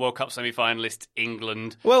finalists and World Cup semi-finalist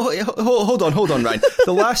England. Well, hold on, Ryan.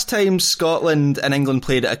 The last time Scotland and England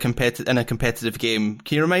played in a competitive game,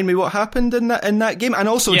 can you remind me what happened in that game? And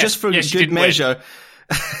also, just for good measure,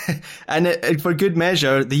 for good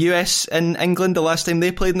measure, the US and England, the last time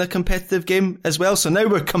they played in a competitive game as well. So now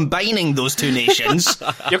we're combining those two nations.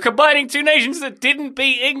 You're combining two nations that didn't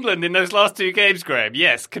beat England in those last two games, Graham.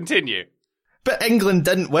 Yes, continue. But England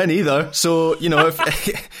didn't win either, so if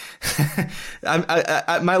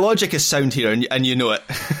my logic is sound here, and you know it.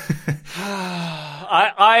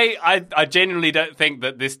 I genuinely don't think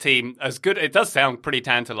that this team, as good, it does sound pretty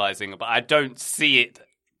tantalising, but I don't see it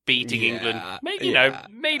beating England. Maybe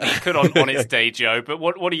maybe it could on its day, Joe. But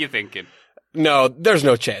what are you thinking? No, there's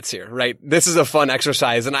no chance here, right? This is a fun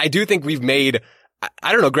exercise, and I do think we've made.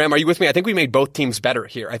 I don't know, Graham, are you with me? I think we made both teams better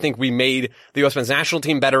here. I think we made the U.S. men's national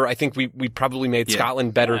team better. I think we probably made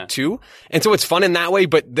Scotland better too. And so it's fun in that way,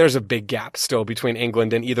 but there's a big gap still between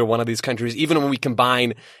England and either one of these countries, even when we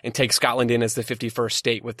combine and take Scotland in as the 51st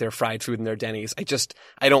state with their fried food and their Denny's.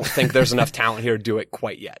 I don't think there's enough talent here to do it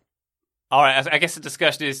quite yet. All right, I guess the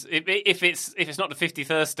discussion is if it's not the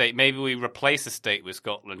 51st state, maybe we replace a state with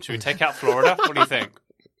Scotland. Should we take out Florida? What do you think?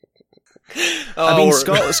 I mean,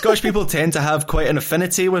 Scottish people tend to have quite an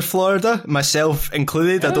affinity with Florida, myself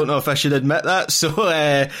included. I don't know if I should admit that. So,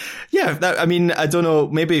 I don't know.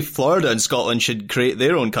 Maybe Florida and Scotland should create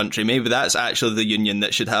their own country. Maybe that's actually the union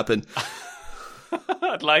that should happen.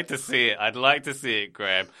 I'd like to see it,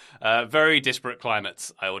 Graham. Very disparate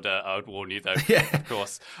climates, I would warn you, though, of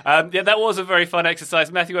course. That was a very fun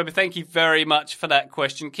exercise. Matthew Webber, thank you very much for that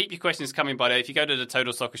question. Keep your questions coming, by the way. If you go to the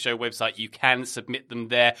Total Soccer Show website, you can submit them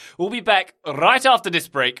there. We'll be back right after this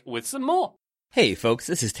break with some more. Hey folks,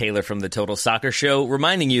 this is Taylor from the Total Soccer Show,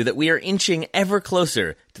 reminding you that we are inching ever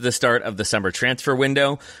closer to the start of the summer transfer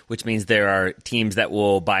window, which means there are teams that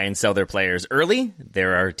will buy and sell their players early,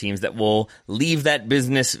 there are teams that will leave that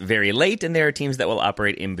business very late, and there are teams that will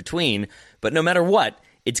operate in between. But no matter what,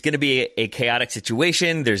 it's going to be a chaotic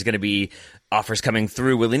situation. There's going to be offers coming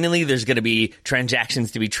through willy-nilly. There's going to be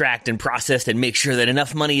transactions to be tracked and processed and make sure that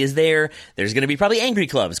enough money is there. There's going to be probably angry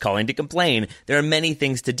clubs calling to complain. There are many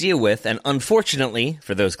things to deal with, and unfortunately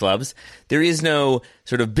for those clubs, there is no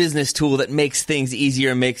sort of business tool that makes things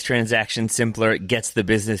easier, makes transactions simpler, gets the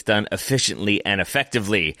business done efficiently and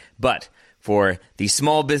effectively. But for the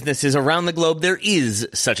small businesses around the globe, there is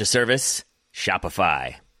such a service,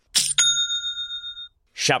 Shopify.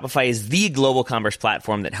 Shopify is the global commerce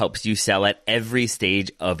platform that helps you sell at every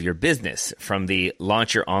stage of your business. From the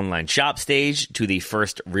launch your online shop stage to the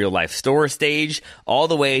first real life store stage, all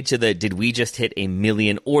the way to the did we just hit 1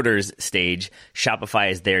 million orders stage,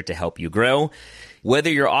 Shopify is there to help you grow.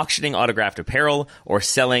 Whether you're auctioning autographed apparel or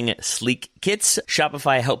selling sleek kits,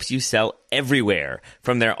 Shopify helps you sell everywhere.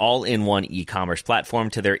 From their all-in-one e-commerce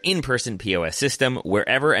platform to their in-person POS system,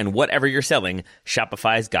 wherever and whatever you're selling,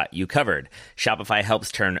 Shopify's got you covered. Shopify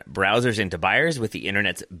helps turn browsers into buyers with the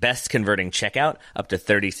internet's best converting checkout, up to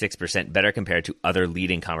 36% better compared to other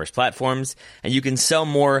leading commerce platforms. And you can sell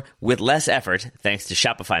more with less effort thanks to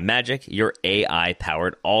Shopify Magic, your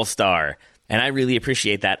AI-powered all-star. And I really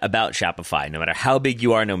appreciate that about Shopify. No matter how big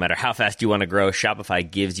you are, no matter how fast you want to grow,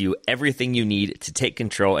 Shopify gives you everything you need to take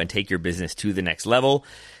control and take your business to the next level.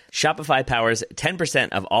 Shopify powers 10%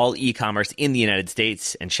 of all e-commerce in the United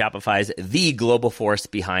States, and Shopify's the global force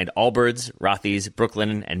behind Allbirds, Rothy's,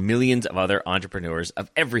 Brooklinen, and millions of other entrepreneurs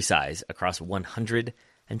of every size across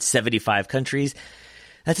 175 countries.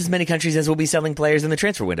 That's as many countries as will be selling players in the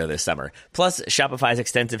transfer window this summer. Plus, Shopify's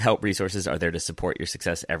extensive help resources are there to support your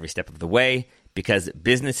success every step of the way, because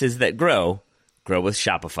businesses that grow with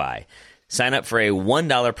Shopify. Sign up for a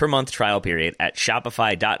 $1 per month trial period at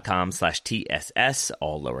shopify.com/TSS,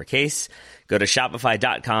 all lowercase. Go to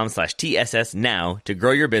shopify.com/TSS now to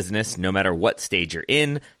grow your business no matter what stage you're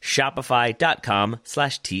in.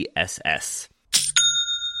 Shopify.com/TSS.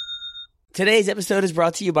 Today's episode is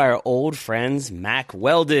brought to you by our old friends, Mack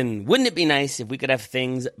Weldon. Wouldn't it be nice if we could have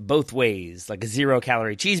things both ways, like a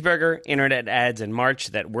 0-calorie cheeseburger, internet ads in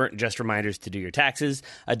March that weren't just reminders to do your taxes,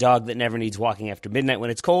 a dog that never needs walking after midnight when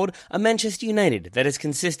it's cold, a Manchester United that is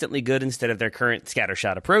consistently good instead of their current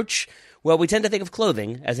scattershot approach? Well, we tend to think of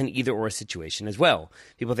clothing as an either-or situation as well.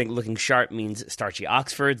 People think looking sharp means starchy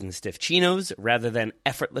Oxfords and stiff chinos rather than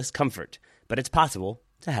effortless comfort. But it's possible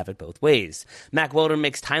to have it both ways. Mack Weldon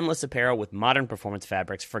makes timeless apparel with modern performance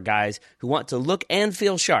fabrics for guys who want to look and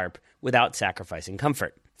feel sharp without sacrificing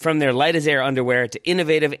comfort. From their light-as-air underwear to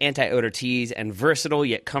innovative anti-odor tees and versatile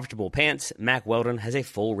yet comfortable pants, Mack Weldon has a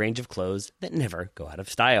full range of clothes that never go out of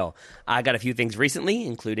style. I got a few things recently,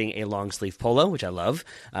 including a long-sleeve polo, which I love,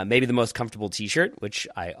 maybe the most comfortable t-shirt, which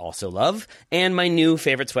I also love, and my new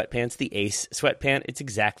favorite sweatpants, the Ace sweatpant. It's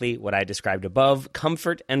exactly what I described above,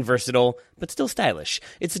 comfort and versatile, but still stylish.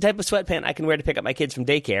 It's the type of sweatpant I can wear to pick up my kids from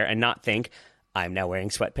daycare and not think, I'm now wearing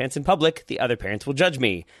sweatpants in public, the other parents will judge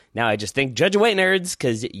me. Now I just think, judge away, nerds,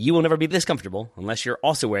 because you will never be this comfortable unless you're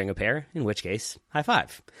also wearing a pair, in which case, high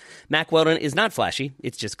five. Mack Weldon is not flashy.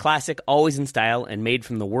 It's just classic, always in style, and made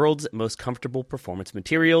from the world's most comfortable performance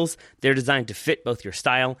materials. They're designed to fit both your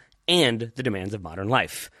style and the demands of modern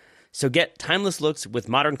life. So get timeless looks with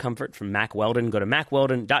modern comfort from Mack Weldon. Go to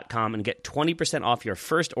mackweldon.com and get 20% off your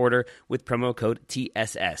first order with promo code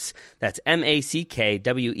TSS. That's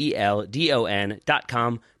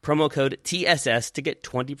MackWeldon.com, promo code TSS to get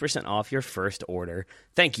 20% off your first order.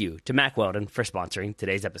 Thank you to Mack Weldon for sponsoring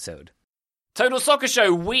today's episode. Total Soccer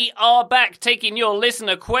Show, we are back taking your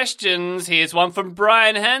listener questions. Here's one from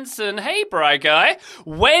Brian Hansen. Hey, Bri Guy.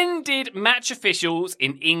 When did match officials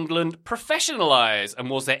in England professionalise? And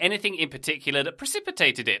was there anything in particular that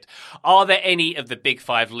precipitated it? Are there any of the big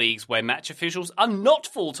 5 leagues where match officials are not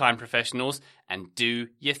full-time professionals? And do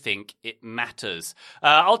you think it matters?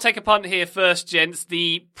 I'll take a punt here first, gents.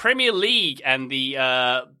 The Premier League and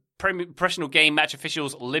the Professional Game Match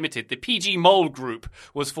Officials Limited, the PG Mould Group,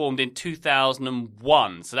 was formed in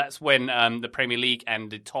 2001. So that's when the Premier League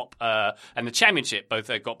and the top and the Championship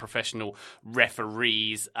both got professional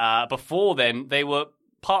referees. Before then, they were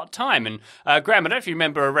part-time. And Graham, I don't know if you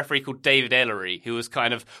remember a referee called David Ellery, who was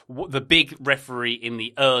kind of the big referee in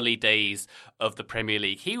the early days of the Premier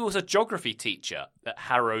League. He was a geography teacher at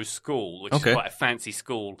Harrow School, which is quite a fancy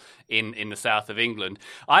school in the south of England.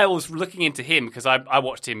 I was looking into him because I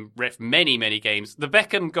watched him ref many, many games. The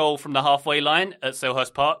Beckham goal from the halfway line at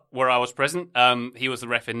Selhurst Park, where I was present, he was the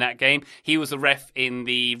ref in that game. He was the ref in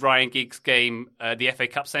the Ryan Giggs game, the FA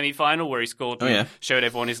Cup semi-final, where he scored and showed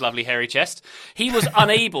everyone his lovely hairy chest. He was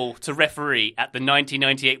unable to referee at the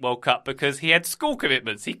 1998 World Cup because he had school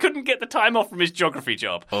commitments. He couldn't get the time off from his geography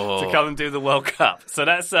job to come and do the World Cup. So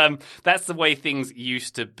that's the way things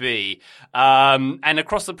used to be. And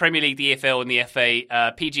across the Premier League, the EFL and the FA,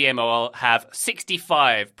 PGMOL have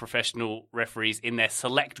 65 professional referees in their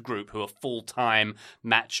select group who are full-time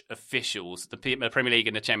match officials. The Premier League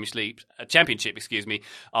and the Championship,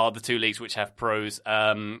 are the two leagues which have pros,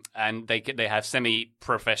 and they have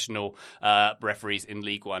semi-professional referees in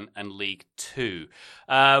League One and League Two.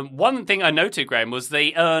 One thing I noted, Graham, was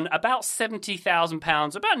they earn about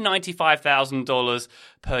 £70,000, about $95,000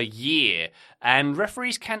 per year. And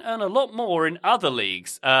referees can earn a lot more in other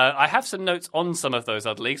leagues. I have some notes on some of those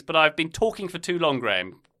other leagues, but I've been talking for too long,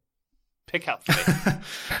 Graham. Pick up for me.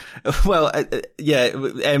 Well,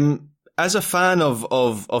 as a fan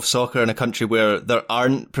of soccer in a country where there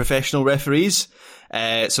aren't professional referees,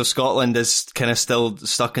 so Scotland is kind of still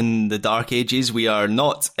stuck in the dark ages. We are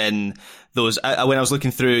not in those. When I was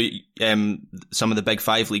looking through some of the big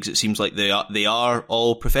five leagues, it seems like they are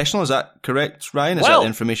all professional. Is that correct, Ryan? Is that the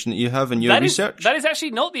information that you have in your research? That is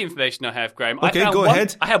actually not the information I have, Graham. Okay, go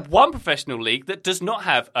ahead. I have one professional league that does not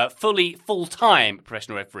have full-time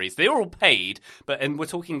professional referees. They're all paid, and we're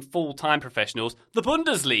talking full-time professionals. The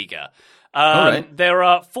Bundesliga. Right. There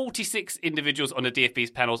are 46 individuals on the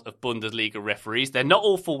DFB's panels of Bundesliga referees. They're not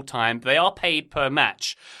all full-time. They are paid per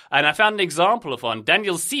match. And I found an example of one.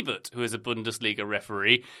 Daniel Siebert, who is a Bundesliga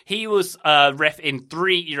referee, he was ref in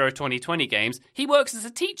 3 Euro 2020 games. He works as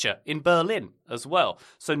a teacher in Berlin as well.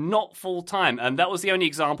 So not full-time. And that was the only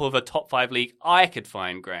example of a top 5 league I could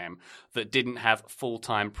find, Graham, that didn't have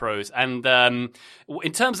full-time pros. And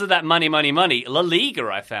in terms of that money, La Liga,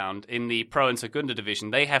 I found, in the Pro and Segunda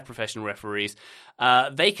division, they have professional referees.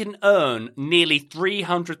 They can earn nearly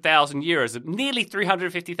 300,000 euros, nearly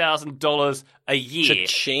 $350,000 a year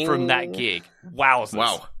Cha-ching. from that gig. Wowzers.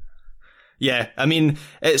 Wow. Yeah, I mean,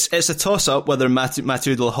 it's a toss-up whether Mathieu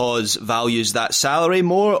Delahaz values that salary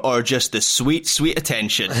more or just the sweet, sweet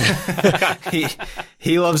attention.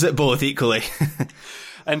 he loves it both equally.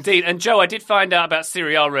 Indeed. And Joe, I did find out about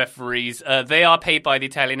Serie A referees. They are paid by the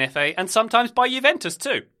Italian FA and sometimes by Juventus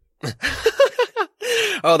too.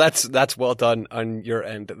 Oh, that's well done on your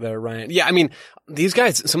end there, Ryan. Yeah, I mean,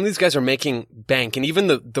 some of these guys are making bank, and even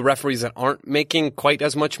the referees that aren't making quite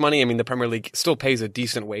as much money, I mean, the Premier League still pays a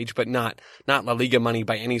decent wage, but not La Liga money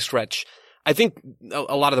by any stretch. I think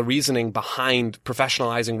a lot of the reasoning behind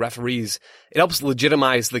professionalizing referees, it helps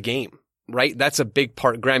legitimize the game, right? That's a big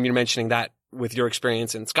part. Graham, you're mentioning that with your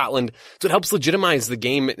experience in Scotland. So it helps legitimize the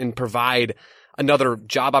game and provide another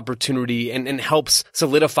job opportunity and helps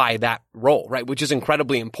solidify that role, right? Which is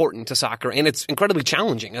incredibly important to soccer, and it's incredibly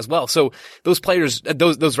challenging as well. So those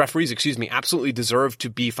referees, absolutely deserve to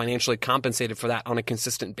be financially compensated for that on a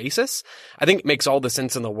consistent basis. I think it makes all the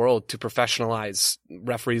sense in the world to professionalize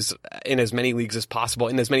referees in as many leagues as possible,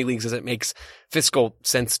 in as many leagues as it makes fiscal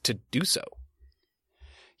sense to do so.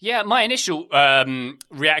 Yeah, my initial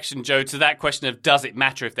reaction, Joe, to that question of does it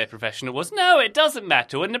matter if they're professional was, no, it doesn't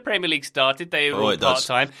matter. When the Premier League started, they were all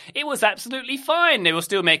part-time. It was absolutely fine. They were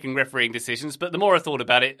still making refereeing decisions. But the more I thought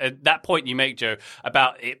about it, at that point you make, Joe,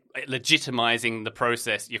 about it legitimizing the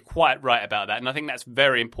process, you're quite right about that. And I think that's a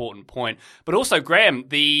very important point. But also, Graham,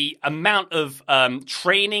 the amount of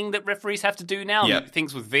training that referees have to do now,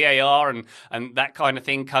 things with VAR and that kind of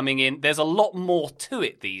thing coming in, there's a lot more to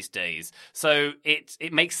it these days. So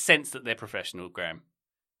it makes sense that they're professional, Graham.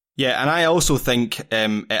 Yeah, and I also think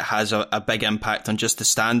it has a big impact on just the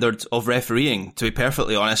standard of refereeing, to be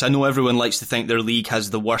perfectly honest. I know everyone likes to think their league has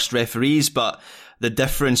the worst referees, but the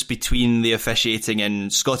difference between the officiating in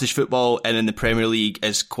Scottish football and in the Premier League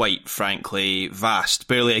is quite frankly vast.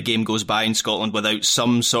 Barely a game goes by in Scotland without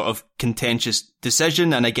some sort of contentious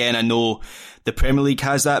decision. And again, I know the Premier League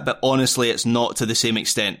has that, but honestly, it's not to the same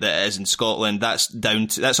extent that it is in Scotland.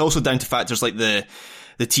 That's also down to factors like the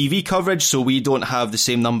TV coverage, so we don't have the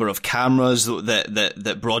same number of cameras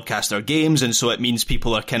that broadcast our games, and so it means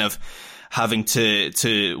people are kind of having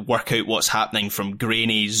to work out what's happening from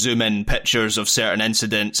grainy zoom-in pictures of certain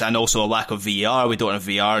incidents, and also a lack of VAR. We don't have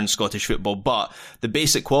VAR in Scottish football, but the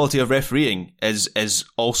basic quality of refereeing is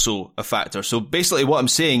also a factor. So basically what I'm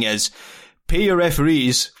saying is, pay your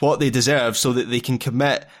referees what they deserve so that they can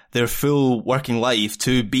commit their full working life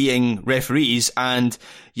to being referees, and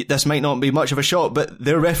this might not be much of a shot, but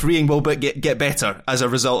their refereeing will get better as a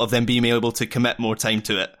result of them being able to commit more time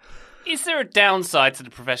to it. Is there a downside to the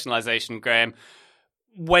professionalisation, Graham,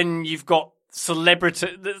 when you've got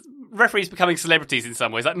referees becoming celebrities in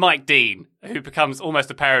some ways, like Mike Dean, who becomes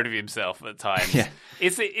almost a parody of himself at times? Yeah.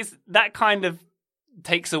 Is that kind of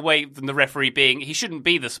takes away from the referee being, he shouldn't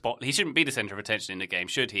be the centre of attention in the game,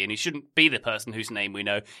 should he? And he shouldn't be the person whose name we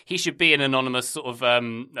know. He should be an anonymous sort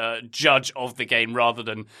of judge of the game rather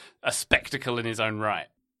than a spectacle in his own right.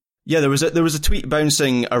 Yeah, there was a tweet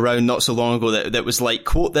bouncing around not so long ago that was like,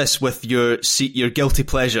 quote this with your guilty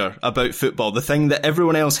pleasure about football, the thing that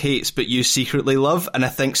everyone else hates but you secretly love. And I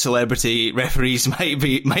think celebrity referees might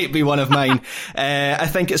be one of mine. I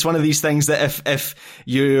think it's one of these things that if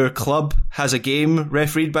your club has a game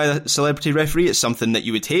refereed by a celebrity referee, it's something that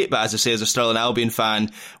you would hate. But as I say, as a Stirling Albion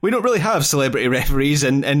fan, we don't really have celebrity referees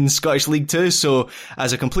in Scottish League 2. So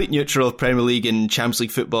as a complete neutral of Premier League and Champions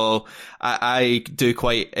League football, I do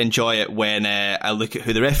quite enjoy it when I look at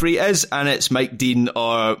who the referee is, and it's Mike Dean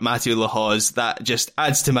or Mathieu Delahaz. That just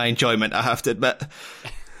adds to my enjoyment, I have to admit.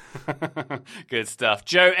 Good stuff.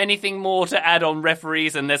 Joe, anything more to add on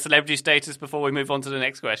referees and their celebrity status before we move on to the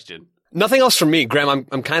next question? Nothing else from me. Graham,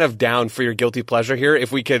 I'm kind of down for your guilty pleasure here.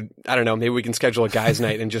 If we could, I don't know, maybe we can schedule a guys'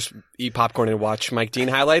 night and just eat popcorn and watch Mike Dean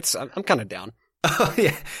highlights. I'm kind of down. Oh,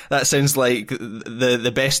 yeah, that sounds like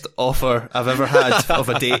the best offer I've ever had of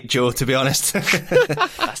a date, Joe, to be honest.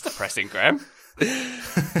 That's depressing, Graham.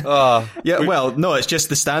 Well, no, it's just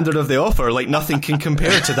the standard of the offer. Like, nothing can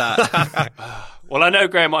compare to that. Well, I know,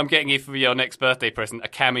 Graham, what I'm getting you for your next birthday present, a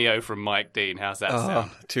cameo from Mike Dean. How's that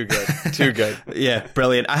sound? Too good. Too good. Yeah,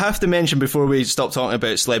 brilliant. I have to mention before we stop talking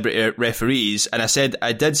about celebrity referees, and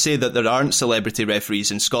I did say that there aren't celebrity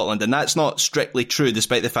referees in Scotland, and that's not strictly true,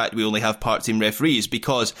 despite the fact we only have part-team referees,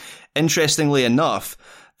 because, interestingly enough,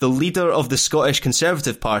 the leader of the Scottish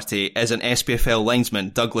Conservative Party is an SPFL linesman,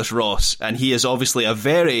 Douglas Ross, and he is obviously a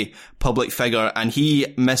very public figure, and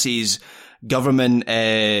he misses government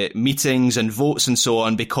meetings and votes and so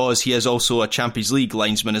on because he is also a Champions League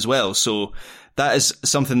linesman as well. So that is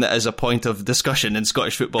something that is a point of discussion in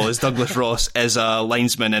Scottish football, is Douglas Ross is a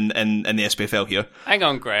linesman in the SPFL here. Hang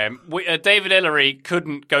on, Graham. David Ellery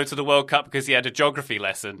couldn't go to the World Cup because he had a geography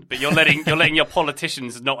lesson, but you're letting your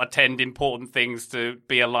politicians not attend important things to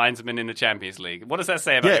be a linesman in the Champions League. What does that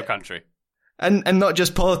say about your country? And not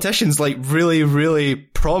just politicians, like really, really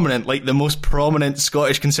prominent, like the most prominent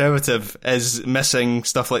Scottish Conservative is missing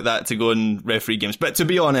stuff like that to go and referee games. But to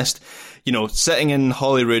be honest, you know, sitting in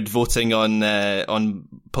Holyrood voting on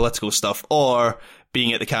political stuff or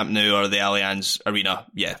being at the Camp Nou or the Allianz Arena,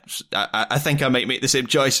 yeah, I think I might make the same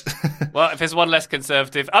choice. Well, if there's one less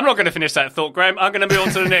Conservative, I'm not going to finish that thought, Graham. I'm going to move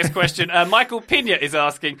on to the next question. Michael Pina is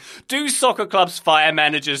asking, do soccer clubs fire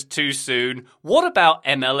managers too soon? What about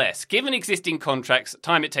MLS? Given existing contracts,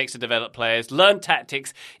 time it takes to develop players, learn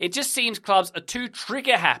tactics, it just seems clubs are too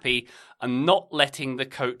trigger happy and not letting the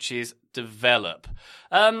coaches develop.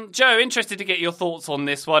 Joe, interested to get your thoughts on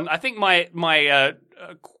this one. I think my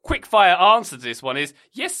quick fire answer to this one is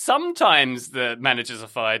yes, sometimes the managers are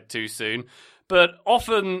fired too soon, but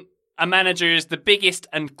often a manager is the biggest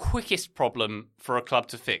and quickest problem for a club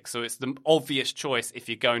to fix. So it's the obvious choice if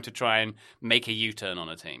you're going to try and make a U-turn on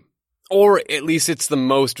a team. Or at least it's the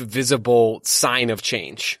most visible sign of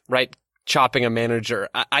change, right? Chopping a manager.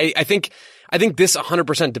 I think this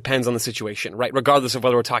 100% depends on the situation, right? Regardless of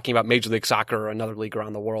whether we're talking about Major League Soccer or another league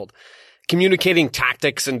around the world. Communicating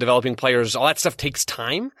tactics and developing players, all that stuff takes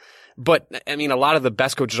time. But, I mean, a lot of the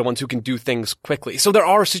best coaches are ones who can do things quickly. So there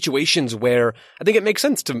are situations where I think it makes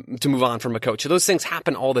sense to move on from a coach. So those things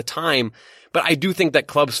happen all the time. But I do think that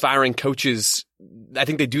clubs firing coaches, I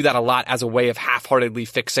think they do that a lot as a way of half-heartedly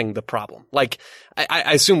fixing the problem. Like,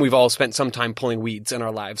 I assume we've all spent some time pulling weeds in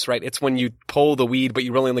our lives, right? It's when you pull the weed, but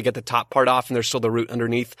you really only get the top part off and there's still the root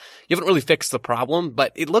underneath. You haven't really fixed the problem,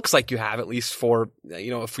 but it looks like you have, at least for,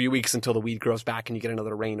 a few weeks until the weed grows back and you get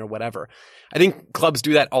another rain or whatever. I think clubs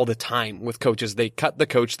do that all the time with coaches. They cut the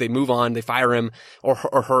coach, they move on, they fire him or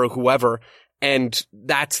her or whoever, and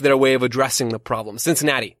that's their way of addressing the problem.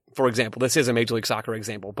 Cincinnati, for example, this is a Major League Soccer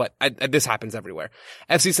example, but this happens everywhere.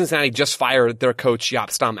 FC Cincinnati just fired their coach,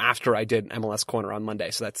 Jaap Stam, after I did MLS Corner on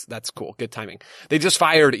Monday, so that's cool. Good timing. They just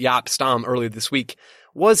fired Jaap Stam earlier this week.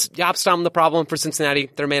 Was Jaap Stam the problem for Cincinnati,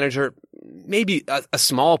 their manager? Maybe a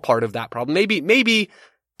small part of that problem. Maybe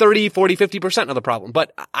 30, 40, 50% of the problem,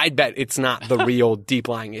 but I'd bet it's not the real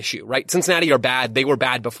deep-lying issue, right? Cincinnati are bad. They were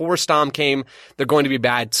bad before Stam came. They're going to be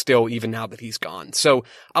bad still, even now that he's gone. So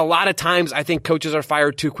a lot of times I think coaches are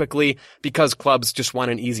fired too quickly because clubs just want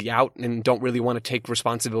an easy out and don't really want to take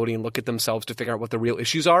responsibility and look at themselves to figure out what the real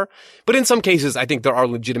issues are. But in some cases, I think there are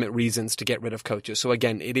legitimate reasons to get rid of coaches. So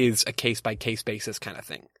again, it is a case-by-case basis kind of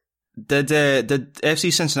thing. Did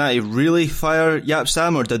FC Cincinnati really fire Jaap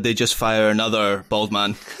Stam, or did they just fire another bald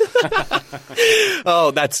man?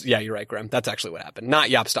 Oh, you're right, Graham. That's actually what happened. Not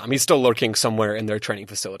Jaap Stam. He's still lurking somewhere in their training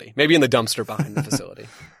facility. Maybe in the dumpster behind the facility.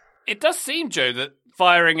 It does seem, Joe, that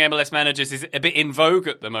firing MLS managers is a bit in vogue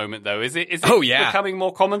at the moment, though. Is it becoming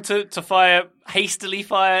more common to hastily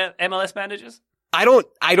fire MLS managers? I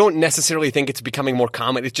don't necessarily think it's becoming more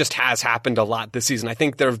common. It just has happened a lot this season. I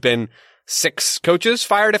think there have been 6 coaches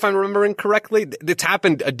fired, if I'm remembering correctly. It's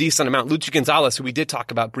happened a decent amount. Luchi Gonzalez, who we did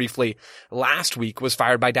talk about briefly last week, was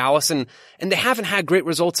fired by Dallas, and they haven't had great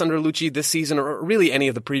results under Luchi this season, or really any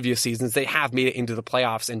of the previous seasons. They have made it into the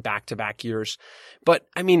playoffs in back-to-back years. But,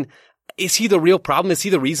 I mean, is he the real problem? Is he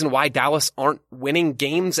the reason why Dallas aren't winning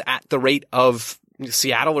games at the rate of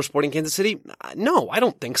Seattle or Sporting Kansas City? No, I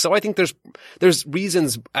don't think so. I think there's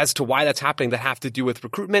reasons as to why that's happening that have to do with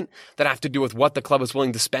recruitment, that have to do with what the club is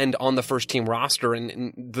willing to spend on the first team roster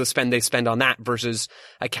and the spend they spend on that versus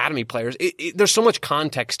academy players. There's so much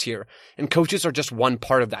context here, and coaches are just one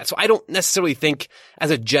part of that. So I don't necessarily think,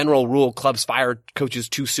 as a general rule, clubs fire coaches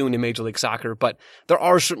too soon in Major League Soccer, but there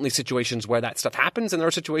are certainly situations where that stuff happens, and there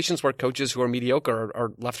are situations where coaches who are mediocre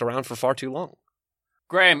are left around for far too long.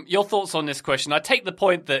 Graham, your thoughts on this question? I take the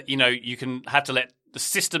point that, you can have to let the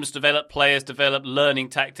systems develop, players develop, learning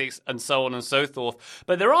tactics, and so on and so forth.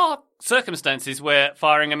 But there are circumstances where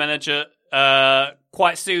firing a manager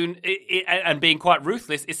quite soon and being quite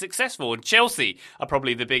ruthless is successful. And Chelsea are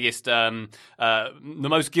probably the biggest, the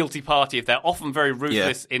most guilty party of that. Often very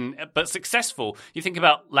ruthless but successful. You think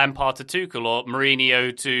about Lampard to Tuchel or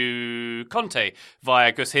Mourinho to Conte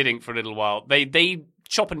via Gus Hiddink for a little while. They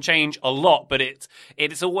chop and change a lot, but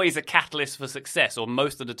it's always a catalyst for success, or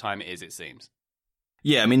most of the time it is, it seems.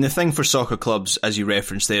 Yeah, I mean, the thing for soccer clubs, as you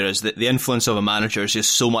referenced there, is that the influence of a manager is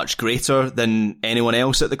just so much greater than anyone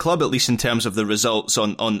else at the club, at least in terms of the results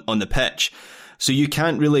on the pitch. So you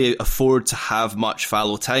can't really afford to have much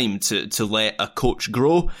fallow time to let a coach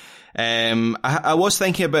grow. I was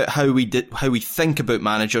thinking about how we think about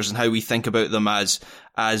managers and how we think about them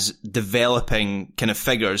as developing kind of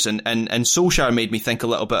figures, and Solskjaer made me think a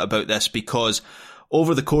little bit about this, because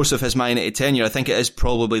over the course of his Man United tenure, I think it is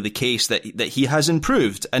probably the case that he has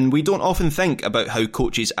improved, and we don't often think about how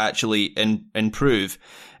coaches actually improve.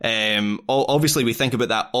 Obviously we think about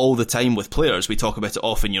that all the time with players. We talk about it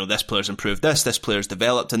often, this player's improved this player's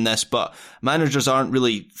developed in this, but managers aren't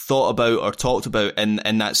really thought about or talked about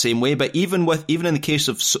in that same way. But even in the case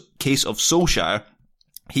of Solskjaer,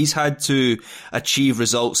 he's had to achieve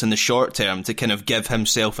results in the short term to kind of give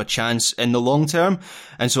himself a chance in the long term.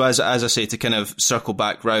 And so as I say, to kind of circle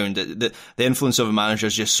back round, the influence of a manager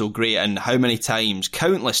is just so great. And how many times,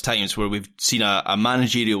 countless times, where we've seen a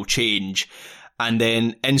managerial change and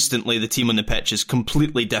then instantly the team on the pitch is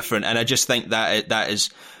completely different. And I just think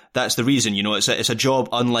that's the reason. It's a job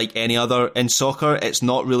unlike any other in soccer. It's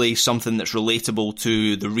not really something that's relatable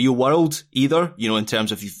to the real world either. In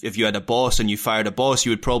terms of if you had a boss and you fired a boss,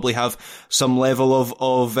 you would probably have some level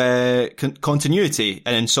of continuity.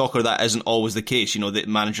 And in soccer, that isn't always the case. The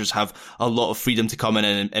managers have a lot of freedom to come in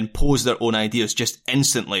and impose their own ideas just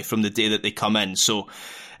instantly from the day that they come in. So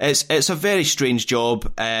it's a very strange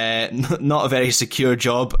job, not a very secure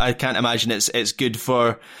job. I can't imagine it's good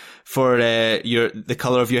for the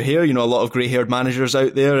colour of your hair. A lot of grey-haired managers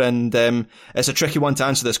out there, and it's a tricky one to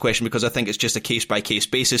answer this question, because I think it's just a case-by-case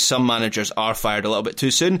basis. Some managers are fired a little bit too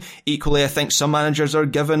soon. Equally, I think some managers are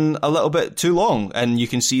given a little bit too long, and you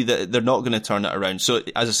can see that they're not going to turn it around. So,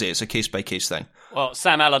 as I say, it's a case-by-case thing. Well,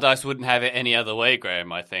 Sam Allardyce wouldn't have it any other way,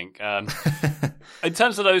 Graham, I think. In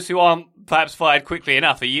terms of those who aren't perhaps fired quickly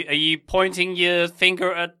enough, are you pointing your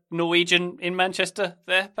finger at Norwegian in Manchester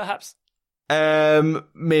there, perhaps?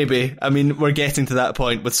 Maybe. I mean, we're getting to that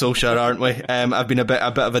point with Solskjaer, aren't we? I've been a bit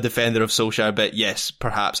of a defender of Solskjaer, but yes,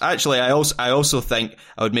 perhaps. Actually, I also think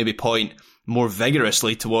I would maybe point more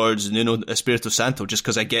vigorously towards Nuno Espirito Santo, just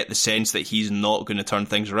because I get the sense that he's not going to turn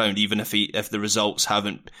things around, even if the results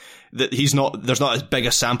haven't. That there's not as big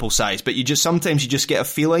a sample size, but sometimes you just get a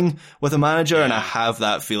feeling with a manager, and I have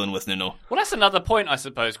that feeling with Nuno. Well, that's another point, I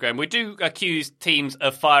suppose, Graham. We do accuse teams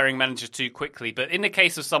of firing managers too quickly, but in the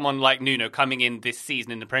case of someone like Nuno coming in this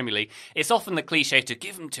season in the Premier League, it's often the cliche to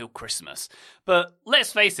give him till Christmas. But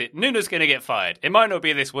let's face it, Nuno's going to get fired. It might not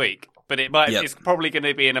be this week, but it's probably going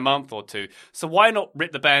to be in a month or two. So why not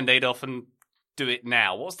rip the Band-Aid off and do it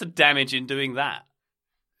now? What's the damage in doing that?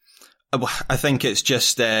 I think it's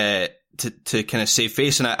just to kind of save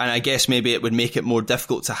face, and I guess maybe it would make it more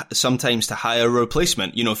difficult sometimes to hire a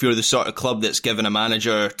replacement. If you're the sort of club that's given a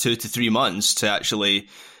manager 2 to 3 months to actually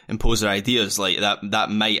impose their ideas, like that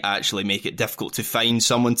might actually make it difficult to find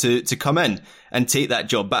someone to come in and take that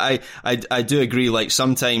job. But I do agree, like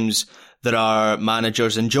sometimes there are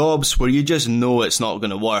managers and jobs where you just know it's not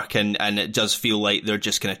going to work, and it does feel like they're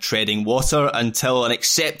just kind of treading water until an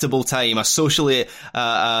acceptable time, a socially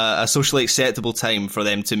acceptable time for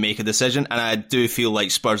them to make a decision. And I do feel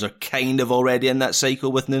like Spurs are kind of already in that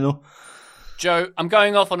cycle with Nuno. Joe, I'm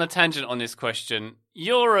going off on a tangent on this question.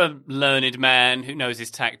 You're a learned man who knows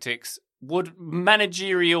his tactics. Would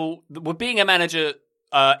being a manager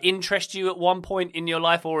interest you at one point in your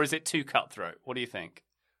life, or is it too cutthroat? What do you think?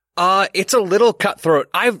 It's a little cutthroat.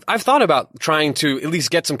 I've thought about trying to at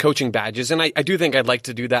least get some coaching badges, and I do think I'd like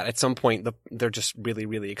to do that at some point. They're just really,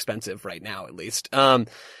 really expensive right now, at least.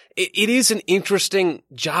 It is an interesting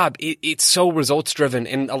job. It's so results driven.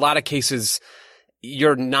 In a lot of cases,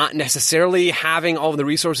 you're not necessarily having all of the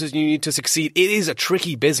resources you need to succeed. It is a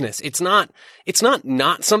tricky business. It's not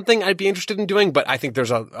something I'd be interested in doing, but I think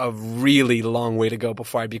there's a really long way to go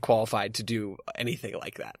before I'd be qualified to do anything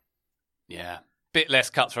like that. Yeah. Bit less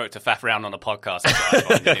cutthroat to faff around on a podcast. That's what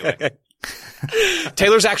I find, anyway.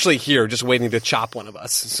 Taylor's actually here just waiting to chop one of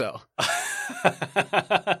us, so.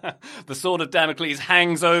 The sword of Damocles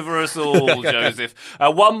hangs over us all, Joseph.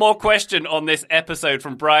 One more question on this episode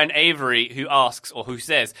from Brian Avery, who asks, or who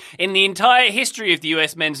says, in the entire history of the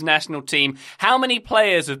US men's national team, how many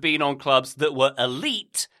players have been on clubs that were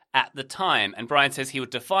elite at the time? And Brian says he would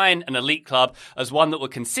define an elite club as one that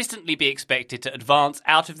would consistently be expected to advance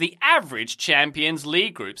out of the average Champions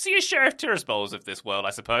League group. So you're Sheriff Tirspol's of this world, I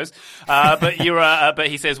suppose. But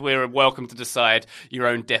he says we're welcome to decide your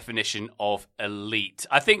own definition of elite.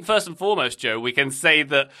 I think first and foremost, Joe, we can say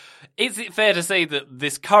that, is it fair to say that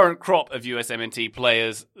this current crop of USMNT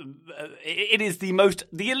players, it is the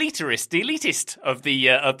elitist of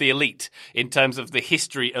the elite in terms of the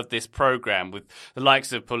history of this program, with the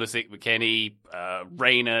likes of Pulisic, McKennie,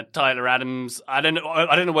 Rayner, Tyler Adams. I don't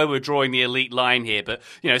know where we're drawing the elite line here, but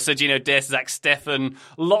Sergino Dest, Zach Steffen,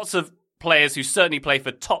 lots of players who certainly play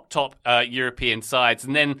for top European sides.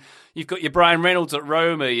 And then you've got your Brian Reynolds at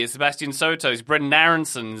Roma, your Sebastian Soto's, Brendan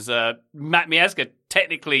Aaronson's, Matt Miazga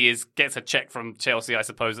technically gets a check from Chelsea, I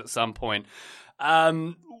suppose, at some point.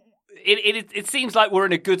 It seems like we're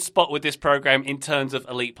in a good spot with this program in terms of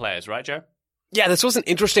elite players, right, Joe? Yeah, this was an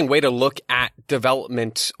interesting way to look at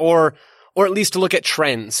development, or at least to look at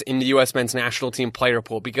trends in the U.S. men's national team player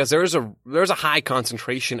pool, because there's a high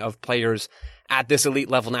concentration of players at this elite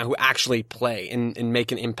level now who actually play and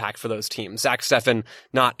make an impact for those teams. Zach Steffen,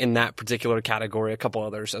 not in that particular category. A couple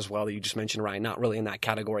others as well that you just mentioned, Ryan, not really in that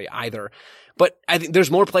category either. But I think there's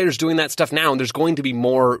more players doing that stuff now, and there's going to be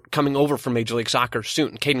more coming over from Major League Soccer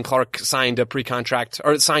soon. Caden Clark signed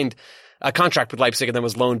a contract with Leipzig and then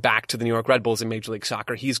was loaned back to the New York Red Bulls in Major League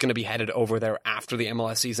Soccer. He's going to be headed over there after the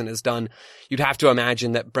MLS season is done. You'd have to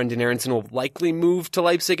imagine that Brendan Aronson will likely move to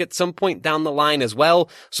Leipzig at some point down the line as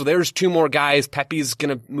well. So there's two more guys. Pepe's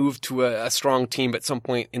going to move to a strong team at some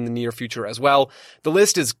point in the near future as well. The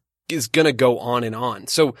list is going to go on and on.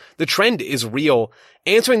 So the trend is real.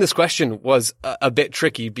 Answering this question was a bit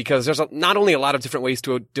tricky because there's not only a lot of different ways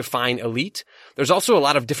to define elite, there's also a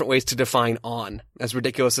lot of different ways to define on, as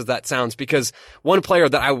ridiculous as that sounds, because one player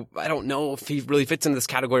that I don't know if he really fits in this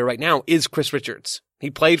category right now is Chris Richards. He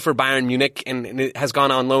played for Bayern Munich and has gone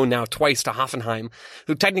on loan now twice to Hoffenheim,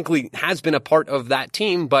 who technically has been a part of that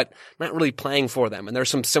team, but not really playing for them. And there's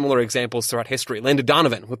some similar examples throughout history. Landon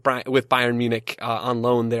Donovan with Bayern Munich on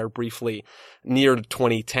loan there briefly near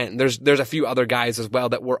 2010. There's a few other guys as well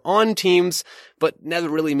that were on teams, but never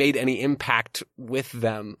really made any impact with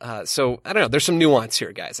them. So I don't know. There's some nuance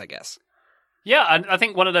here, guys, I guess. Yeah, and I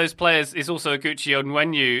think one of those players is also Gucci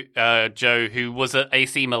Onwenu, Joe, who was at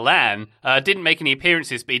AC Milan. Didn't make any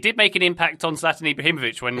appearances, but he did make an impact on Zlatan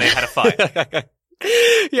Ibrahimovic when they had a fight.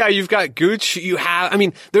 Yeah, you've got Gooch.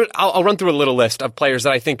 I'll run through a little list of players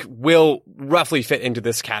that I think will roughly fit into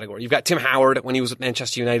this category. You've got Tim Howard when he was at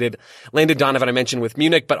Manchester United, Landon Donovan I mentioned with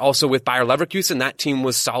Munich, but also with Bayer Leverkusen. That team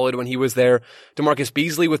was solid when he was there. DeMarcus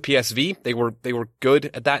Beasley with PSV. They were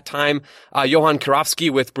good at that time. Johan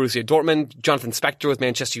Kirovski with Borussia Dortmund, Jonathan Spector with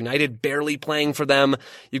Manchester United, barely playing for them.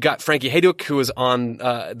 You've got Frankie Hejduk, who was on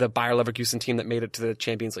the Bayer Leverkusen team that made it to the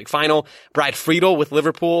Champions League final. Brad Friedel with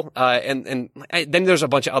Liverpool, then there's a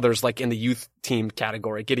bunch of others like in the youth team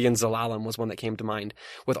category. Gideon Zelalem was one that came to mind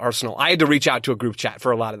with Arsenal. I had to reach out to a group chat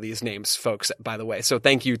for a lot of these names, folks, by the way. So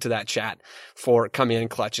thank you to that chat for coming in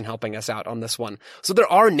clutch and helping us out on this one. So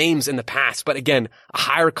there are names in the past, but again, a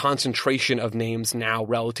higher concentration of names now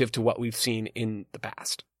relative to what we've seen in the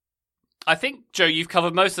past. I think, Joe, you've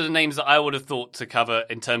covered most of the names that I would have thought to cover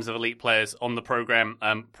in terms of elite players on the program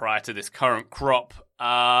prior to this current crop.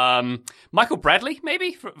 Michael Bradley,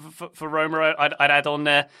 maybe, for Roma, I'd add on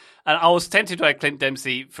there. And I was tempted to add Clint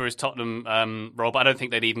Dempsey for his Tottenham role, but I don't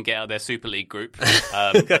think they'd even get out of their Super League group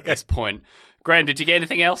at this point. Graham, did you get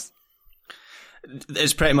anything else?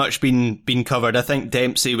 It's pretty much been covered. I think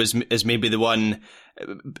Dempsey is maybe the one.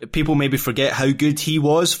 People maybe forget how good he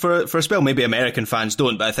was for a spell. Maybe American fans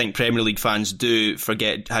don't, but I think Premier League fans do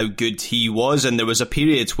forget how good he was. And there was a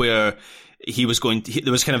period where there was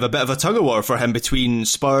kind of a bit of a tug of war for him between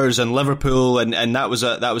Spurs and Liverpool, and that was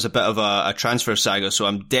a bit of a transfer saga. So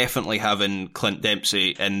I'm definitely having Clint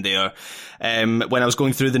Dempsey in there. When I was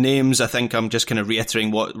going through the names, I think I'm just kind of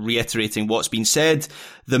reiterating what's been said.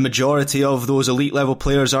 The majority of those elite level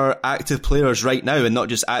players are active players right now, and not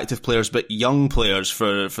just active players, but young players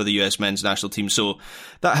for the US men's national team. So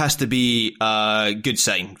that has to be a good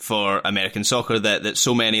sign for American soccer that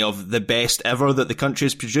so many of the best ever that the country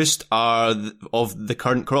has produced are of the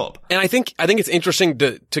current crop. And I think it's interesting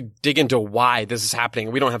to dig into why this is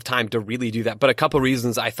happening. We don't have time to really do that, but a couple of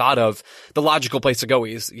reasons I thought of. The logical place to go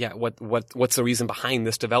is, what's the reason behind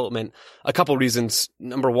this development? A couple of reasons.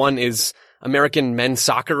 Number one is American men's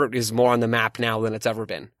soccer is more on the map now than it's ever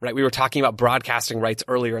been, right? We were talking about broadcasting rights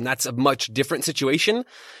earlier, and that's a much different situation,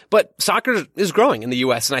 but soccer is growing in the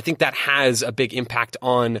US, and I think that has a big impact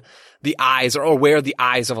on the eyes or where the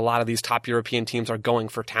eyes of a lot of these top European teams are going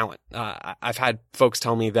for talent. I've had folks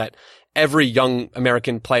tell me that every young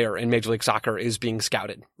American player in Major League Soccer is being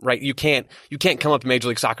scouted, right? You can't come up to Major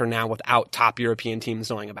League Soccer now without top European teams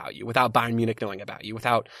knowing about you, without Bayern Munich knowing about you,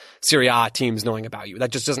 without Serie A teams knowing about you.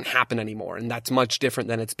 That just doesn't happen anymore. And that's much different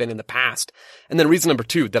than it's been in the past. And then reason number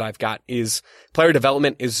two that I've got is player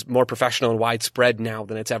development is more professional and widespread now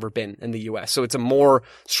than it's ever been in the US. So it's a more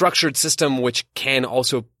structured system, which can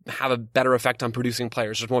also have a better effect on producing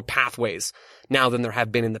players. There's more pathways now than there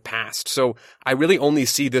have been in the past. So I really only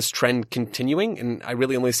see this trend continuing, and I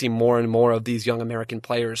really only see more and more of these young American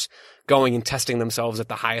players going and testing themselves at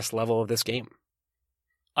the highest level of this game.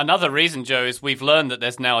 Another reason, Joe, is we've learned that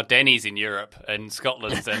there's now a Denny's in Europe and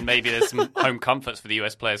Scotland, and maybe there's some home comforts for the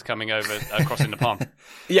US players coming over, crossing the pond.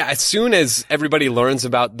 Yeah, as soon as everybody learns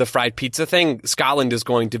about the fried pizza thing, Scotland is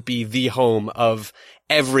going to be the home of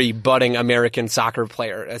every budding American soccer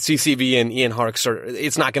player. CCV and Ian Harkes,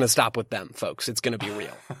 it's not going to stop with them, folks. It's going to be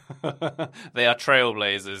real. They are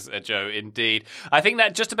trailblazers, Joe, indeed. I think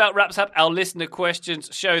that just about wraps up our listener questions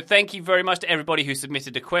show. Thank you very much to everybody who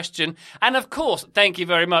submitted a question. And of course, thank you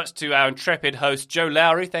very much to our intrepid host, Joe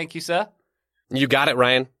Lowry. Thank you, sir. You got it,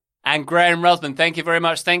 Ryan. And Graham Rusman, thank you very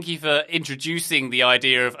much. Thank you for introducing the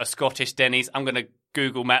idea of a Scottish Denny's. I'm going to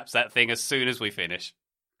Google Maps that thing as soon as we finish.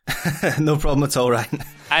 No problem at all, Ryan.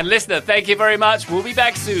 And listener, thank you very much. We'll be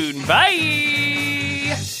back soon. Bye!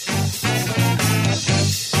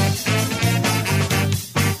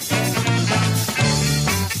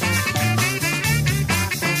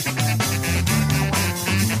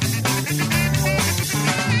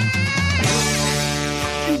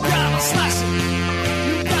 You gotta slice it.